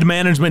of Brand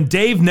Management,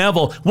 Dave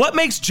Neville. What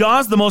makes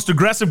Jaws the most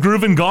aggressive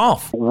groove in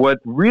golf? What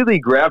really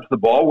grabs the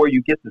ball where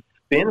you get the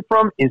spin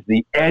from is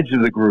the edge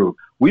of the groove.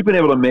 We've been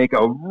able to make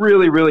a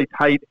really, really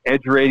tight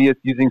edge radius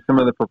using some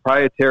of the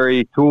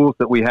proprietary tools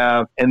that we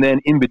have. And then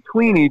in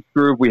between each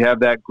groove, we have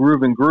that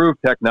groove and groove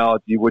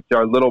technology, which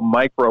are little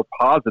micro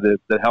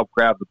positives that help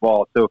grab the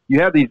ball. So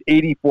you have these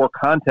 84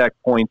 contact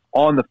points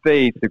on the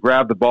face to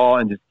grab the ball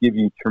and just give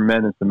you a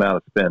tremendous amount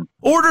of spin.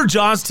 Order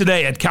Jaws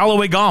today at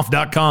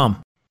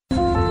CallawayGolf.com.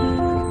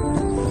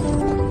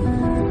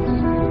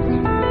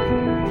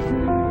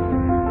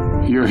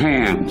 Your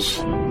hands,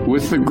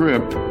 with the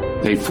grip,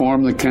 they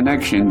form the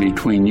connection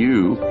between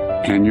you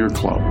and your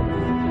club.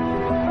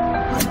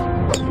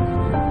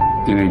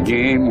 In a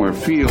game where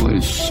feel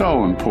is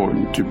so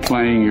important to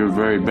playing your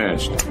very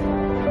best,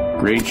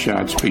 great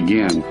shots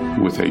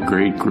begin with a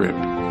great grip.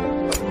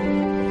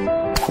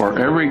 For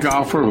every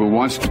golfer who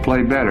wants to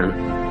play better,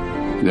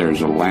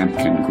 there's a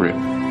Lampkin grip.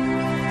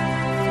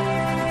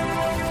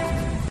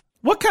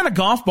 What kind of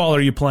golf ball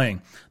are you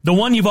playing? The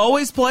one you've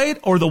always played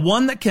or the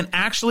one that can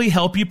actually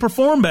help you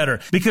perform better?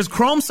 Because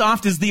Chrome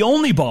Soft is the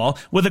only ball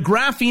with a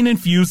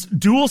graphene-infused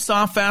dual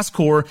soft fast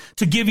core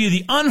to give you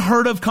the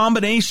unheard of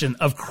combination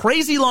of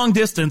crazy long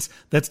distance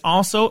that's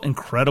also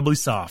incredibly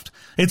soft.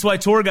 It's why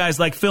tour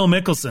guys like Phil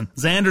Mickelson,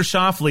 Xander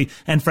Schauffele,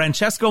 and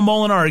Francesco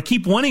Molinari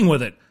keep winning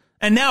with it.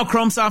 And now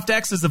Chrome Soft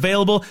X is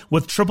available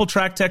with triple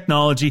track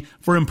technology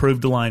for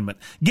improved alignment.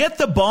 Get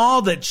the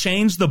ball that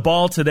changed the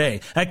ball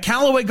today at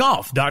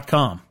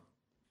CallawayGolf.com.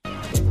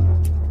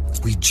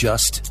 We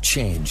just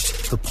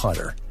changed the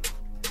putter.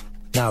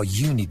 Now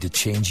you need to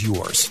change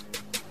yours.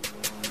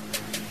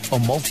 A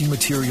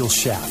multi-material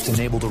shaft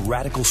enabled a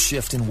radical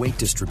shift in weight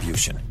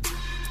distribution,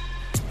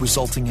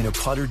 resulting in a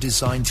putter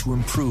designed to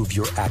improve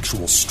your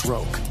actual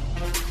stroke.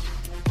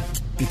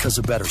 Because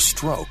a better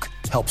stroke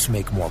helps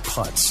make more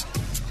putts.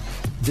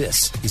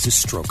 This is a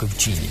stroke of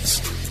genius.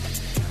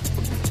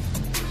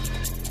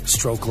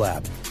 Stroke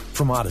Lab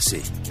from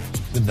Odyssey,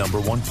 the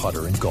 #1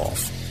 putter in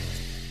golf.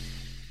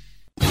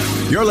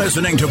 You're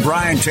listening to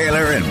Brian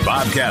Taylor and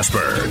Bob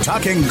Casper,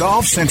 talking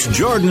golf since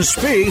Jordan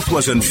Spieth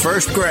was in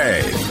first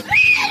grade.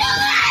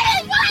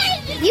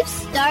 You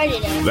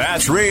started it.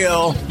 That's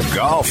Real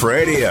Golf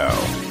Radio.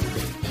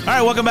 All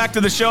right, welcome back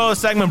to the show. A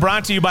segment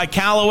brought to you by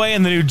Callaway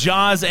and the new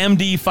Jaws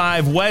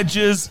MD5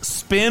 wedges.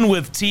 Spin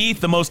with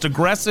teeth, the most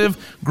aggressive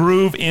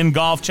groove in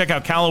golf. Check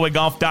out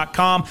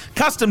CallawayGolf.com.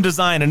 Custom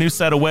design, a new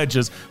set of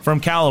wedges from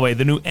Callaway,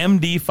 the new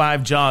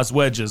MD5 Jaws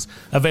wedges,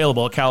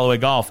 available at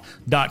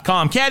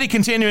CallawayGolf.com. Caddie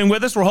continuing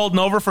with us. We're holding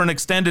over for an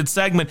extended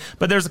segment,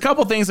 but there's a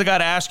couple things I got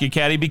to ask you,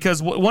 Caddie,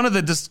 because one of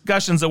the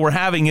discussions that we're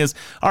having is,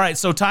 all right,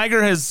 so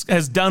Tiger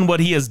has done what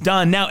he has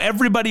done. Now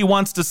everybody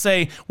wants to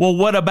say, well,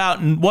 what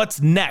about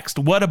what's next?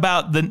 What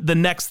about the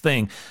next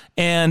thing?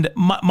 And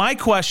my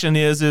question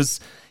is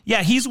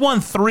yeah, he's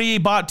won 3,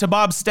 to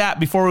Bob's stat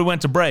before we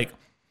went to break.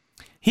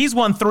 He's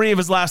won 3 of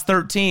his last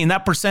 13.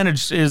 That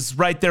percentage is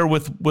right there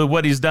with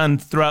what he's done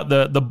throughout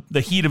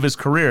the heat of his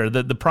career,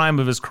 the prime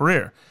of his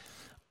career.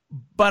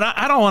 But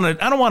I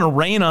don't want to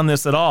rain on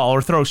this at all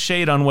or throw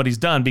shade on what he's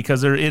done,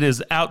 because it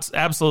is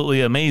absolutely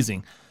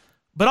amazing.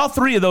 But all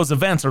 3 of those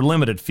events are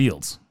limited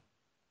fields.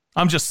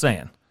 I'm just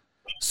saying.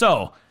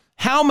 So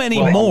how many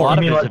more? A lot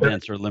of his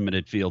events are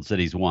limited fields that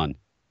he's won,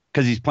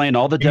 because he's playing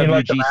all the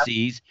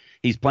WGCs.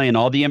 He's playing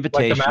all the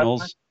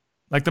invitationals.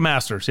 Like the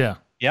Masters, yeah.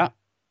 Yeah.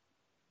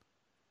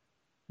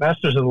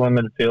 Masters is a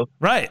limited field.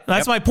 Right.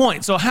 That's my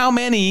point. So how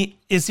many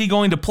is he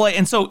going to play?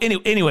 And so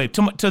anyway,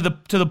 to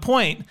the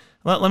point,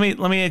 let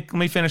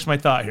me finish my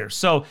thought here.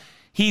 So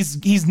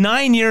he's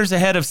 9 years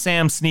ahead of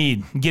Sam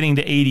Snead, getting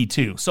to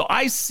 82. So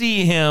I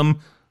see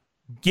him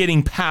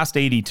getting past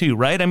 82,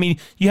 right? I mean,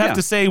 you have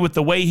to say, with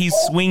the way he's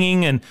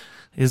swinging and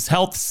his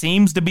health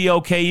seems to be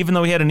okay, even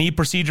though he had a knee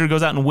procedure,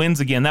 goes out and wins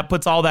again. That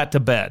puts all that to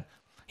bed.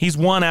 He's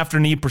won after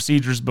knee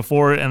procedures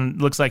before, and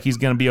looks like he's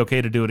going to be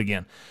okay to do it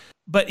again.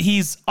 But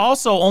he's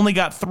also only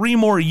got 3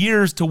 more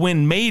years to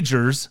win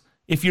majors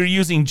if you're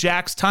using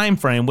Jack's time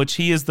frame, which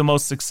he is the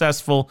most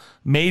successful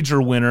major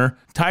winner.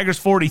 Tiger's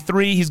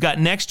 43. He's got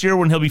next year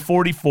when he'll be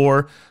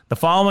 44, the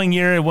following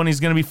year when he's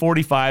going to be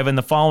 45, and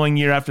the following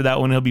year after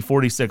that when he'll be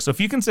 46. So if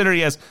you consider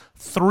he has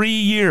 3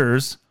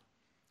 years,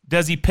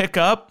 does he pick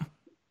up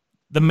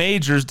the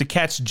majors to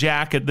catch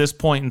Jack at this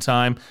point in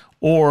time,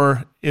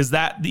 or is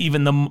that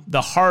even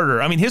the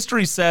harder? I mean,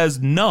 history says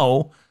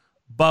no,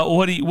 but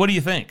what do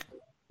you think?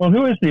 Well,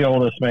 who is the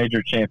oldest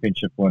major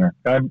championship winner?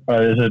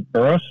 Is it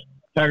Burroughs?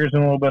 Tiger's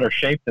in a little better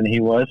shape than he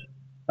was.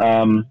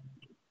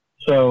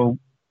 So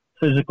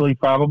physically,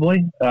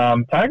 probably.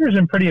 Tiger's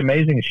in pretty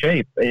amazing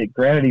shape.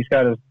 Granted, he's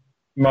got his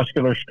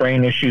muscular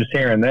strain issues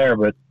here and there,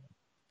 but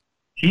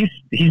he's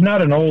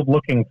not an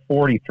old-looking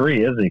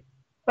 43, is he?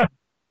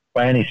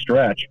 By any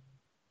stretch.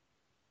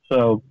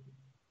 So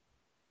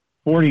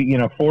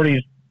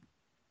 40's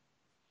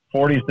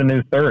the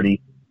new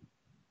 30.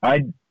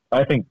 I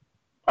think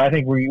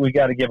we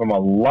got to give him a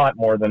lot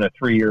more than a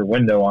 3-year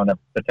window on a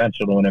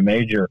potential to win a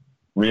major.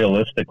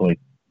 Realistically,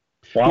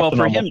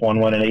 Watson almost won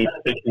one in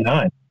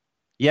 8:59.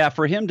 Yeah,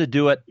 for him to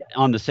do it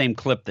on the same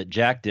clip that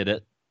Jack did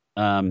it,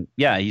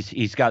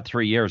 he's got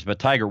 3 years. But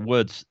Tiger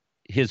Woods,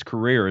 his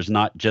career is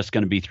not just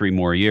going to be 3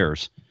 more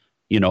years.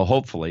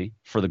 Hopefully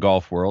for the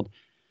golf world,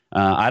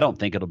 I don't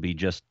think it'll be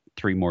just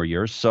 3 more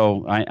years.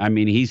 So I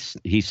mean, he's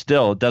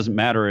still. It doesn't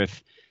matter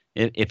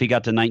if he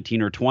got to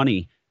 19 or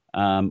 20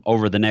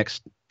 over the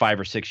next 5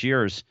 or 6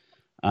 years.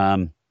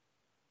 It's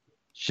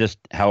just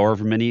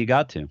however many you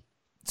got to.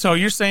 So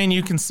you're saying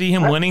you can see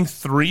him winning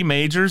 3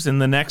 majors in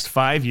the next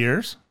 5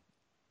 years?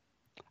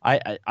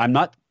 I'm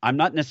not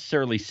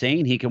necessarily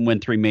saying he can win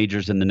 3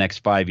 majors in the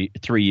next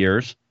 3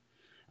 years,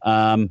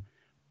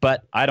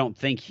 but I don't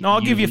think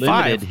I'll give you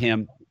limited 5.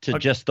 him to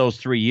just those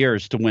 3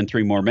 years to win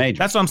 3 more majors.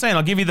 That's what I'm saying.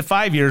 I'll give you the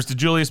 5 years to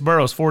Julius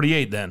Burroughs,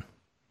 48. Then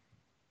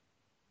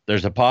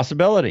there's a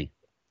possibility.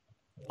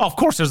 Of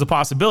course, there's a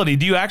possibility.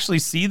 Do you actually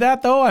see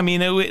that, though? I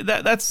mean,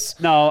 that's...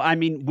 No, I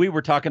mean, we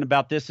were talking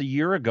about this a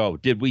year ago.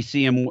 Did we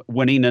see him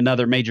winning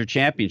another major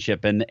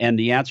championship? And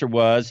the answer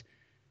was,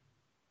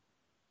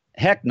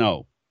 heck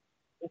no.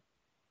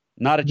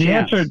 Not a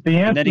chance. The answer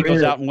and then he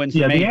goes out and wins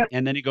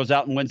and then he goes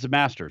out and wins the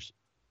Masters.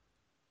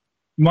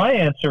 My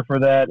answer for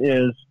that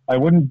is I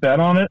wouldn't bet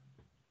on it,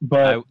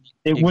 but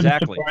it wouldn't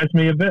surprise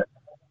me a bit.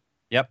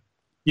 Yep.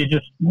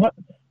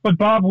 But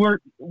Bob,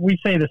 we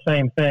say the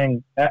same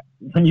thing.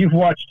 When you've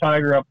watched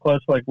Tiger up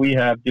close like we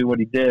have do what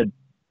he did,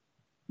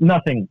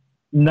 nothing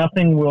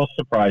will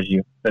surprise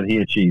you that he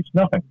achieves.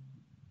 Nothing.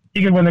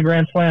 He could win the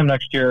Grand Slam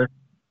next year.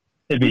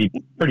 It'd be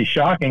pretty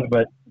shocking,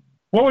 but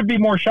what would be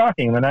more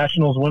shocking, the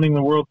Nationals winning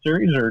the World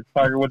Series or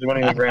Tiger Woods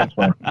winning the Grand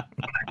Slam?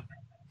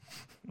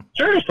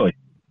 Seriously.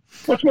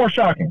 What's more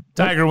shocking?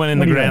 Tiger winning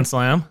the Grand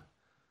Slam.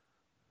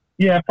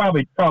 Yeah,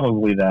 probably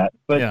that.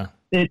 But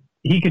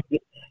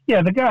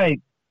the guy,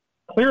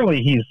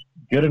 clearly he's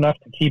good enough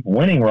to keep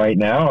winning right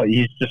now.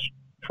 He's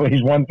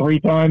won 3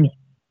 times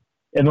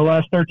in the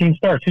last 13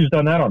 starts. Who's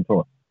done that on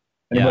tour?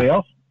 Anybody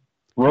else?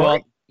 Rory? Well,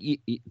 you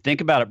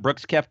think about it.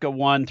 Brooks Koepka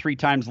won 3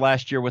 times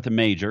last year with a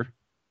major.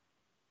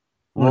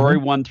 Rory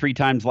won 3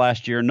 times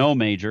last year, no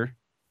major.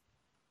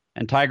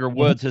 And Tiger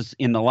Woods has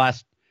in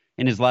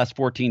his last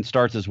 14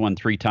 starts has won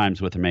 3 times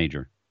with a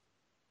major.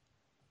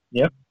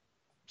 Yep.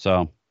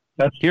 So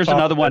here's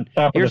another one.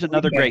 Here's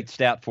another great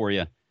stat for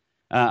you.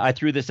 I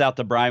threw this out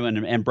to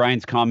Brian, and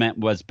Brian's comment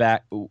was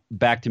back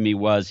to me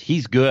was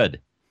he's good.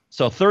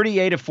 So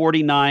 38 of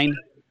 49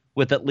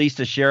 with at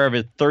least a share of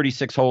a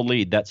 36-hole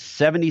lead. That's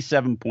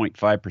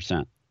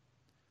 77.5%.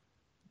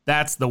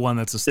 That's the one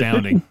that's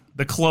astounding.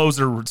 The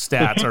closer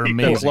stats are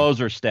amazing. The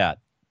closer stat.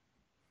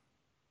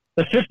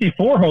 The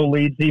 54-hole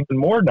lead's even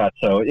more nuts,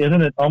 so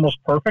isn't it almost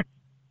perfect?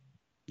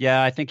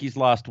 Yeah, I think he's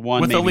lost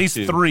one, with maybe at least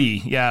 2.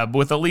 3. Yeah,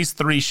 with at least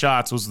 3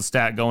 shots was the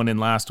stat going in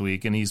last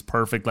week, and he's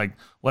perfect. Like,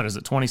 what is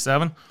it,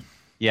 27?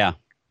 Yeah,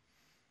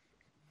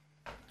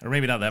 or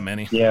maybe not that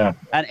many. Yeah,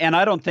 and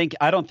I don't think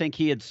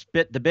he had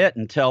spit the bit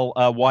until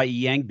Y.E.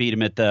 Yang beat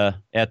him at the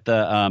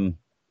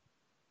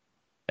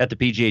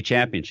PGA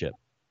Championship.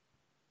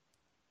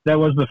 That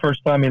was the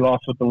first time he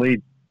lost with the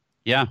lead.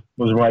 Yeah,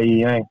 was Y.E.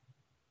 Yang.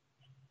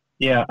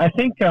 Yeah, I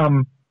think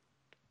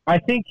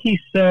he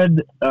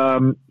said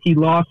he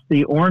lost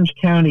the Orange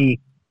County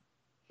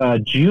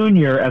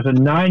Junior as a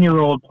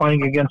 9-year-old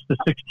playing against the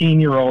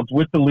 16-year-olds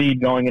with the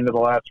lead going into the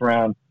last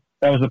round.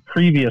 That was the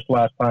previous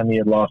last time he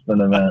had lost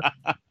an event.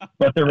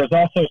 But there was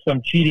also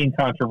some cheating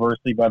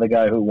controversy by the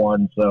guy who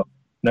won, so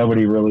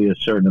nobody really is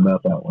certain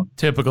about that one.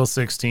 Typical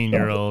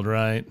 16-year-old,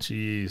 right?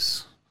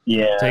 Jeez.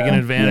 Yeah, taking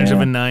advantage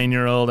of a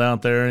 9-year-old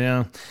out there.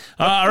 Yeah.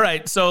 All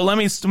right. So let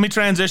me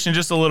transition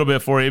just a little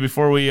bit for you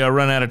before we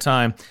run out of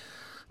time.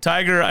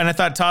 Tiger, and I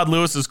thought Todd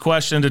Lewis's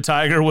question to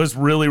Tiger was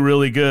really,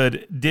 really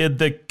good. Did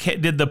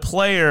the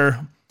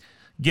player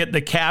get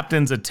the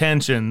captain's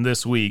attention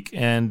this week?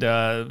 And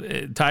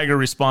Tiger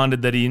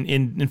responded that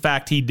in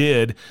fact he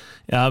did,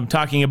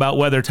 talking about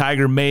whether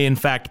Tiger may in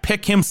fact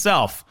pick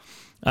himself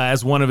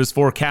as one of his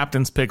 4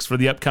 captain's picks for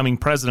the upcoming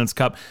President's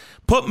Cup.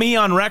 Put me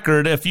on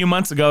record a few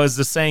months ago as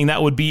just saying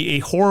that would be a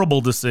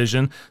horrible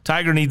decision.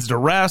 Tiger needs to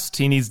rest.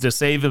 He needs to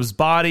save his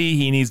body.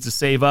 He needs to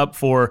save up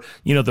for,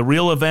 the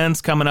real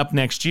events coming up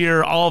next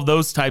year, all of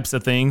those types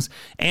of things.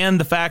 And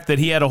the fact that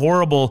he had a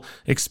horrible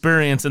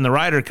experience in the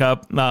Ryder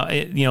Cup,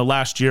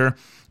 last year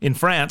in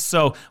France.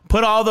 So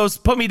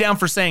put me down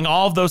for saying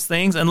all of those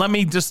things. And let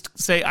me just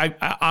say,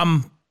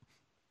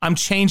 I'm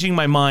changing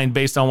my mind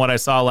based on what I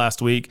saw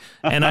last week,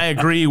 and I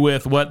agree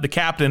with what the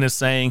captain is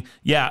saying.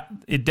 Yeah,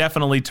 it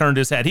definitely turned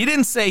his head. He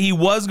didn't say he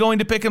was going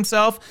to pick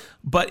himself,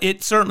 but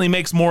it certainly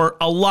makes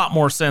a lot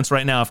more sense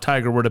right now if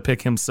Tiger were to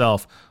pick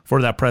himself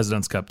for that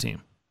President's Cup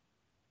team.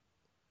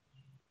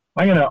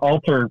 I'm going to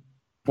alter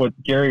what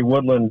Gary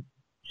Woodland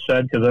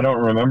said because I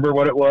don't remember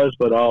what it was,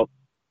 but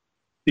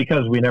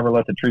because we never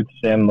let the truth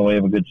stand in the way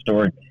of a good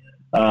story.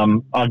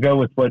 I'll go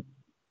with what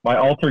my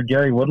altered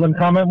Gary Woodland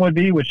comment would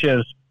be, which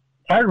is,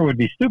 Tiger would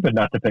be stupid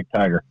not to pick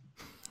Tiger.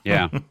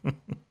 Yeah.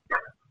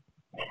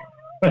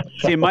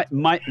 See,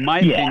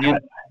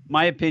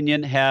 my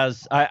opinion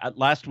has.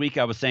 Last week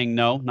I was saying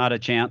no, not a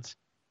chance.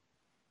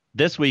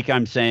 This week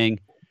I'm saying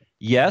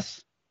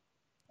yes.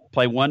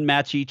 Play 1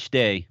 match each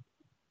day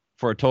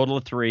for a total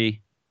of 3,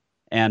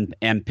 and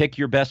pick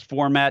your best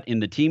format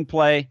in the team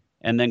play,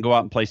 and then go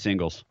out and play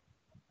singles.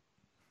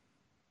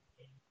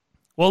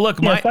 Well,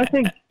 look, I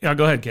think. Yeah,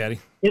 go ahead, Caddie.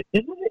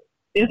 Isn't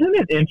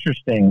it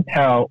interesting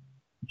how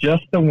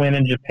just the win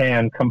in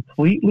Japan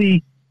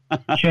completely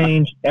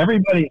changed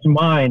everybody's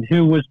mind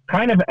who was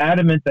kind of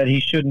adamant that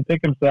he shouldn't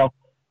pick himself.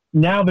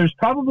 Now there's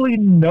probably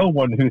no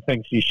one who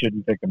thinks he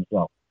shouldn't pick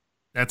himself.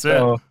 That's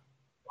it.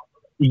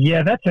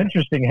 Yeah, that's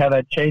interesting how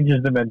that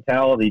changes the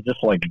mentality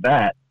just like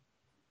that.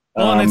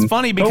 Well, and it's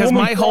funny because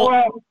my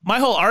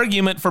whole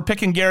argument for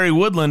picking Gary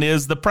Woodland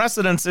is the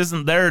precedence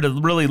isn't there to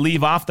really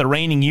leave off the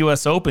reigning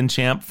U.S. Open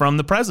champ from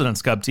the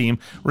President's Cup team,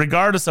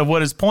 regardless of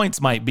what his points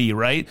might be,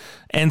 right?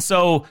 And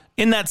so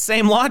in that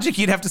same logic,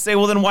 you'd have to say,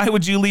 well, then why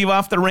would you leave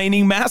off the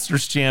reigning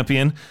Masters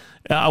champion,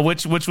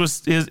 which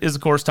is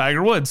of course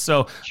Tiger Woods?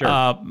 So, sure.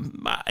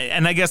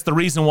 And I guess the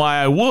reason why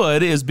I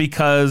would is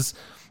because,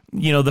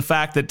 the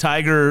fact that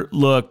Tiger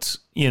looked,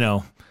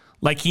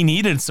 like he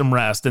needed some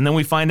rest. And then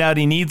we find out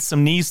he needs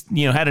some knees,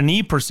 had a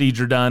knee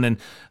procedure done and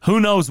who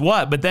knows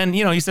what. But then,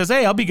 he says,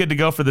 hey, I'll be good to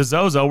go for the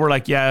Zozo. We're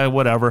like, yeah,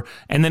 whatever.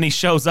 And then he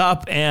shows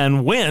up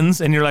and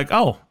wins. And you're like,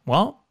 oh,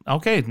 well,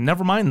 okay,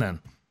 never mind then.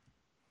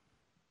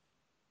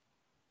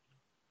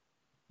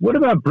 What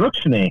about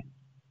Brooks' knee?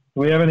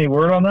 Do we have any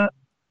word on that?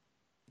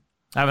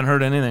 I haven't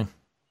heard anything.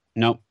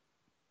 Nope.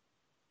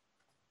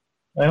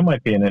 That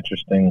might be an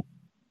interesting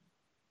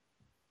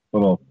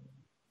little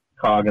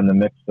cog in the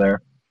mix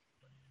there.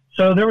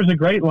 So there was a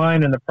great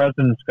line in the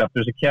President's Cup.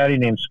 There's a caddy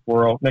named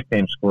Squirrel,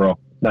 nicknamed Squirrel,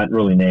 not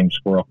really named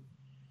Squirrel,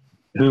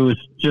 who's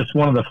just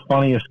one of the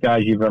funniest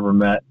guys you've ever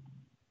met.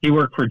 He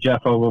worked for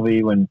Jeff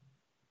Ogilvy when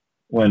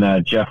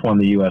Jeff won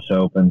the U.S.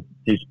 Open.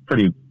 He's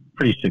pretty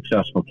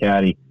successful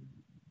caddy.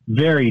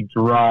 Very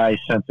dry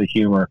sense of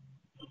humor.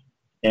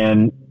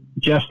 And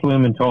Jeff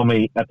Sluman told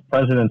me at the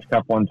President's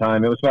Cup one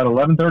time, it was about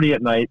 11:30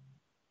 at night.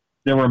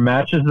 There were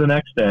matches the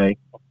next day.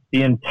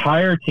 The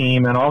entire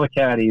team and all the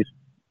caddies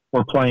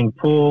were playing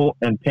pool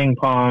and ping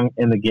pong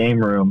in the game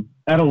room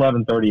at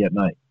 11:30 at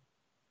night.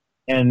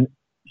 And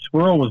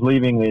Squirrel was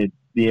leaving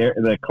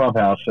the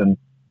clubhouse, and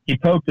he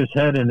poked his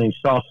head and he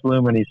saw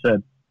Sluman.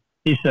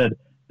 He said,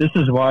 this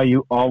is why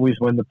you always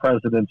win the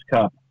President's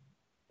Cup,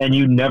 and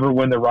you never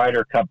win the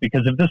Ryder Cup,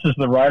 because if this is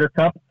the Ryder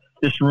Cup,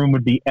 this room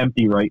would be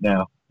empty right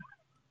now.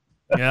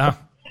 Yeah.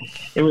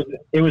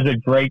 It was a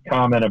great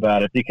comment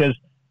about it, because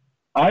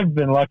I've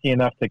been lucky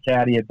enough to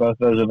caddy at both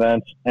those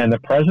events, and the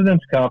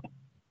President's Cup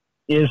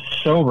is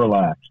so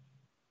relaxed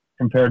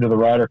compared to the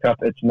Ryder Cup.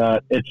 It's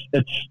not. It's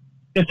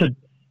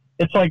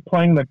like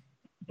playing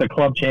the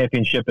club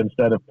championship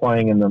instead of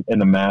playing in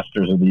the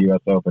Masters of the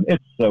U.S. Open.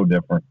 It's so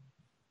different.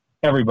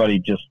 Everybody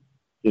just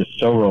is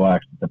so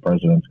relaxed at the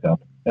President's Cup,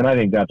 and I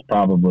think that's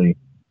probably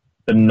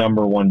the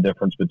number one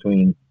difference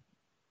between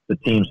the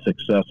team's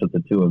success at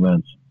the two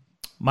events.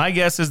 My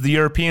guess is the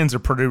Europeans are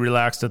pretty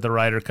relaxed at the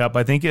Ryder Cup.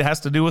 I think it has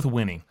to do with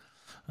winning.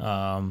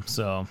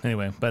 So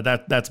anyway, but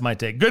that's my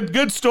take.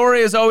 Good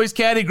story as always,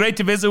 Caddie. Great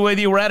to visit with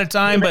you. We're out of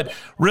time, but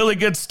really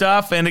good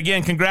stuff. And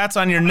again, congrats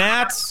on your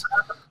Nats,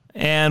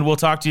 and we'll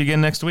talk to you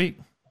again next week.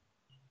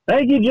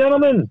 Thank you,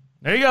 gentlemen.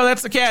 There you go.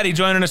 That's the Caddie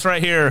joining us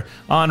right here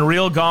on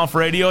Real Golf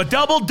Radio. A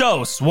double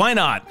dose. Why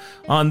not?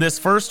 On this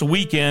first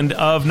weekend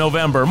of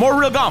November. More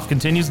Real Golf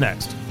continues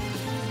next.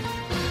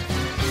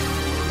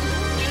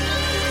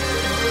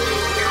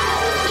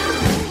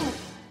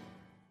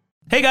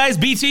 Hey guys,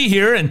 BT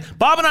here, and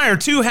Bob and I are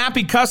two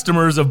happy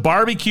customers of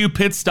Barbecue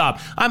Pit Stop.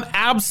 I'm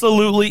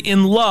absolutely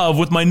in love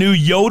with my new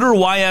Yoder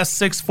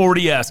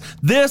YS640S.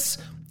 This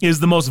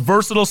is the most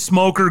versatile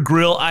smoker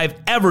grill I've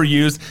ever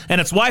used, and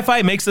its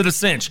Wi-Fi makes it a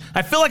cinch.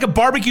 I feel like a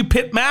barbecue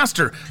pit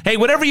master. Hey,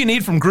 whatever you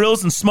need from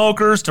grills and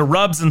smokers to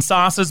rubs and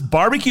sauces,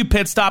 Barbecue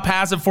Pit Stop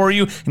has it for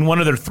you in one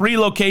of their 3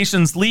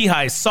 locations,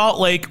 Lehigh, Salt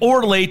Lake,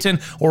 or Layton,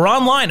 or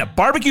online at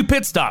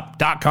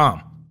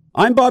barbecuepitstop.com.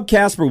 I'm Bob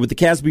Casper with the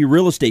Casper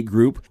Real Estate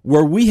Group,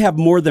 where we have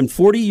more than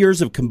 40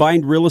 years of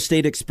combined real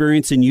estate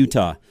experience in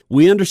Utah.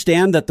 We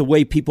understand that the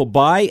way people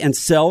buy and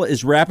sell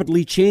is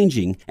rapidly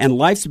changing, and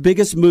life's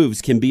biggest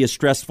moves can be a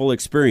stressful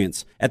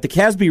experience. At the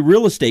Casper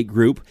Real Estate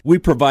Group, we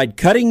provide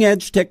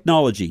cutting-edge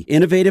technology,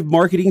 innovative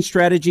marketing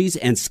strategies,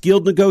 and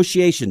skilled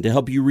negotiation to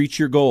help you reach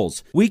your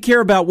goals. We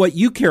care about what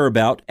you care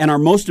about, and our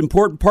most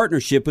important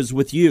partnership is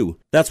with you.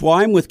 That's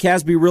why I'm with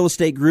Casper Real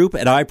Estate Group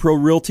at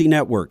iPro Realty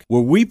Network,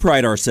 where we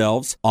pride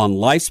ourselves on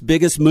life's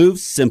biggest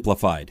moves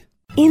simplified.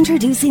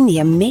 Introducing the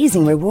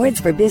Amazing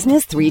Rewards for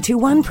Business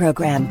 3-2-1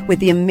 program. With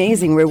the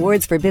Amazing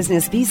Rewards for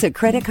Business Visa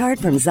credit card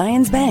from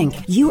Zions Bank,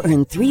 you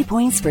earn 3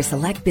 points for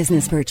select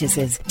business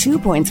purchases, 2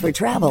 points for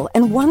travel,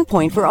 and 1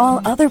 point for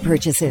all other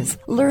purchases.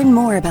 Learn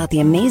more about the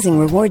Amazing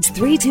Rewards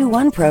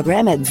 3-2-1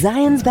 program at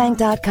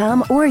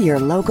zionsbank.com or your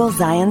local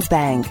Zions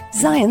Bank.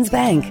 Zions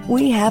Bank,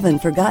 we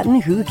haven't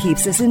forgotten who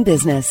keeps us in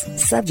business.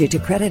 Subject to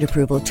credit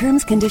approval,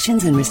 terms,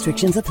 conditions, and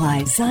restrictions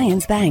apply.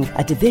 Zions Bank,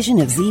 a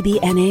division of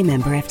ZBNA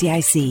member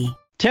FDIC.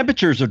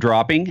 Temperatures are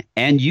dropping,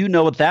 and you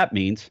know what that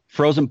means.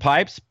 Frozen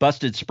pipes,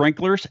 busted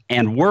sprinklers,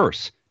 and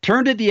worse.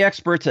 Turn to the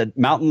experts at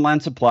Mountain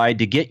Land Supply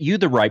to get you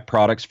the right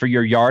products for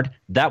your yard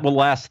that will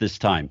last this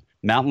time.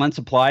 Mountain Land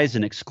Supply is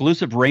an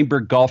exclusive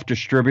Rainbird Golf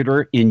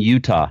distributor in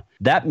Utah.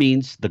 That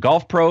means the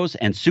golf pros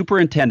and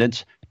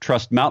superintendents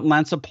trust Mountain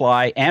Land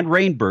Supply and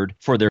Rainbird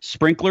for their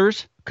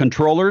sprinklers,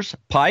 controllers,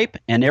 pipe,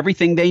 and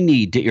everything they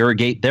need to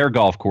irrigate their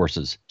golf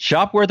courses.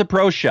 Shop where the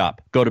pros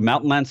shop. Go to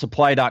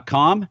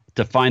mountainlandsupply.com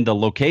to find the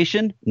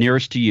location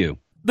nearest to you.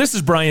 This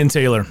is Brian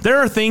Taylor. There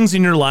are things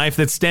in your life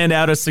that stand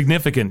out as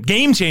significant,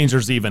 game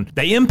changers even.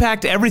 They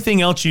impact everything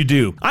else you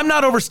do. I'm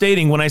not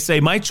overstating when I say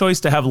my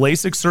choice to have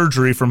LASIK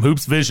surgery from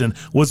Hoops Vision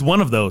was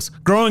one of those.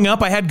 Growing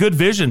up, I had good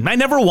vision. I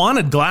never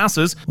wanted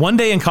glasses. One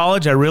day in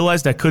college, I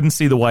realized I couldn't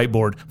see the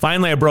whiteboard.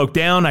 Finally, I broke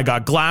down, I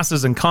got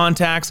glasses and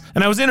contacts,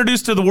 and I was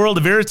introduced to the world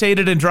of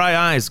irritated and dry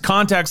eyes,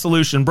 contact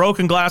solution,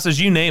 broken glasses,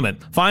 you name it.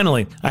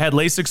 Finally, I had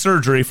LASIK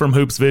surgery from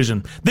Hoops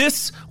Vision.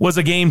 This was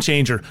a game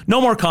changer.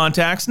 No more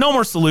contacts, no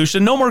more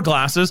solution, no more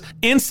glasses.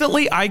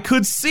 Instantly, I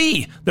could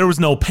see. There was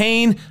no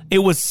pain. It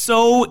was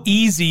so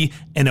easy,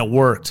 and it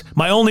worked.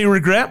 My only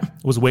regret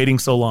was waiting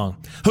so long.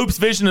 Hoops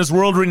Vision is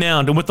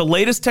world-renowned, and with the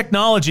latest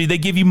technology, they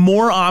give you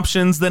more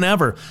options than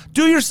ever.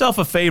 Do yourself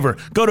a favor.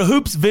 Go to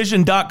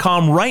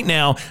hoopsvision.com right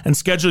now and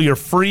schedule your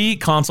free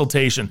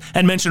consultation.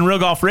 And mention Real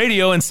Golf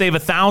Radio and save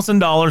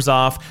 $1,000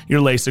 off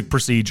your LASIK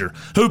procedure.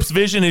 Hoops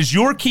Vision is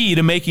your key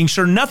to making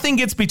sure nothing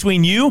gets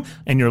between you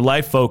and your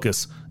life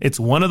focus. It's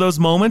one of those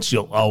moments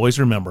you'll always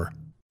remember.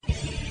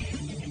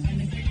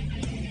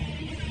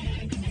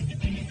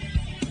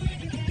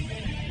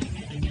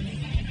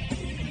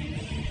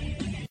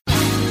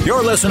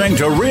 You're listening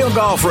to Real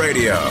Golf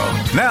Radio.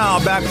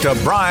 Now back to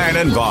Brian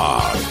and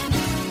Bob.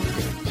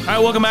 All right,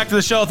 welcome back to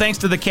the show. Thanks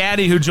to the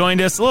Caddie who joined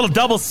us. A little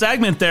double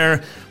segment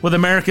there with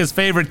America's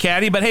favorite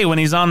Caddie. But hey, when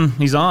he's on,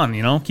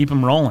 you know, keep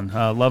him rolling.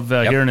 Love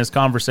hearing his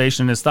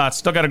conversation, his thoughts.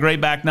 Still got a great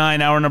back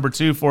nine, hour number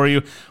 2 for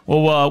you.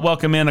 We'll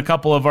welcome in a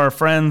couple of our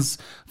friends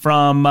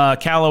from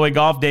Callaway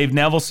Golf. Dave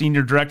Neville,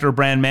 Senior Director of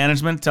Brand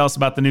Management. Tell us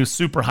about the new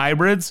Super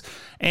Hybrids.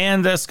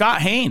 And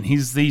Scott Hain,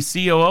 he's the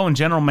COO and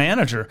General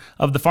Manager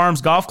of the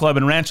Farms Golf Club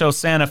in Rancho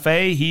Santa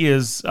Fe. He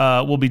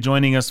will be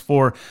joining us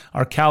for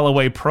our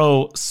Callaway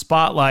Pro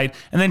Spotlight.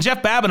 And then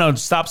Jeff Babineau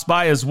stops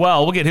by as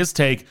well. We'll get his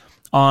take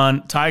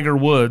on Tiger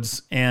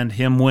Woods and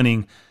him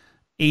winning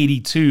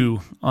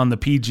 82 on the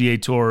PGA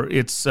Tour.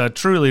 It's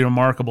truly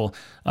remarkable.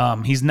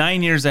 He's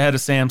 9 years ahead of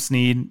Sam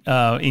Snead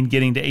in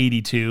getting to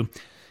 82.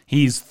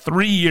 He's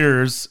 3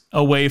 years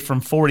away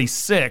from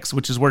 46,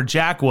 which is where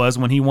Jack was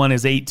when he won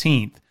his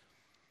 18th.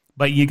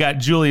 But you got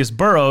Julius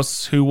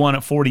Burrows, who won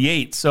at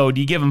 48. So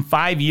do you give him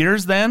 5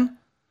 years then?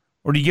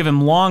 Or do you give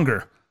him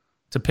longer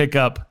to pick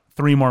up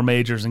 3 more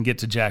majors and get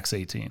to Jack's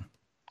 18?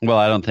 Well,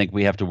 I don't think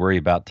we have to worry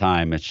about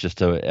time. It's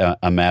just a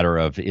matter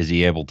of, is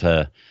he able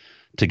to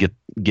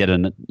get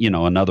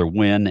another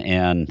win,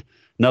 and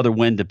another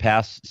win to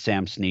pass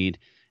Sam Snead,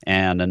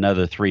 and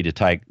another 3 to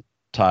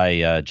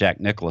tie Jack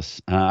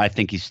Nicklaus. I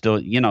think he's still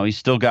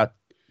got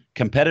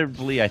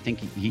competitively. I think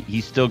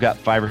he's still got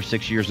 5 or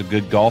 6 years of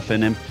good golf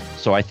in him.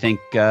 So I think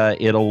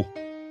he'll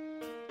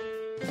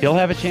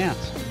have a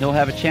chance. He'll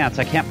have a chance.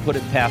 I can't put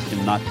it past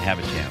him not to have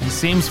a chance. He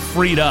seems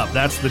freed up.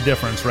 That's the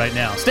difference right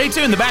now. Stay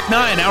tuned. The back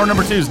nine, hour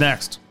number 2 is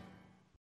next.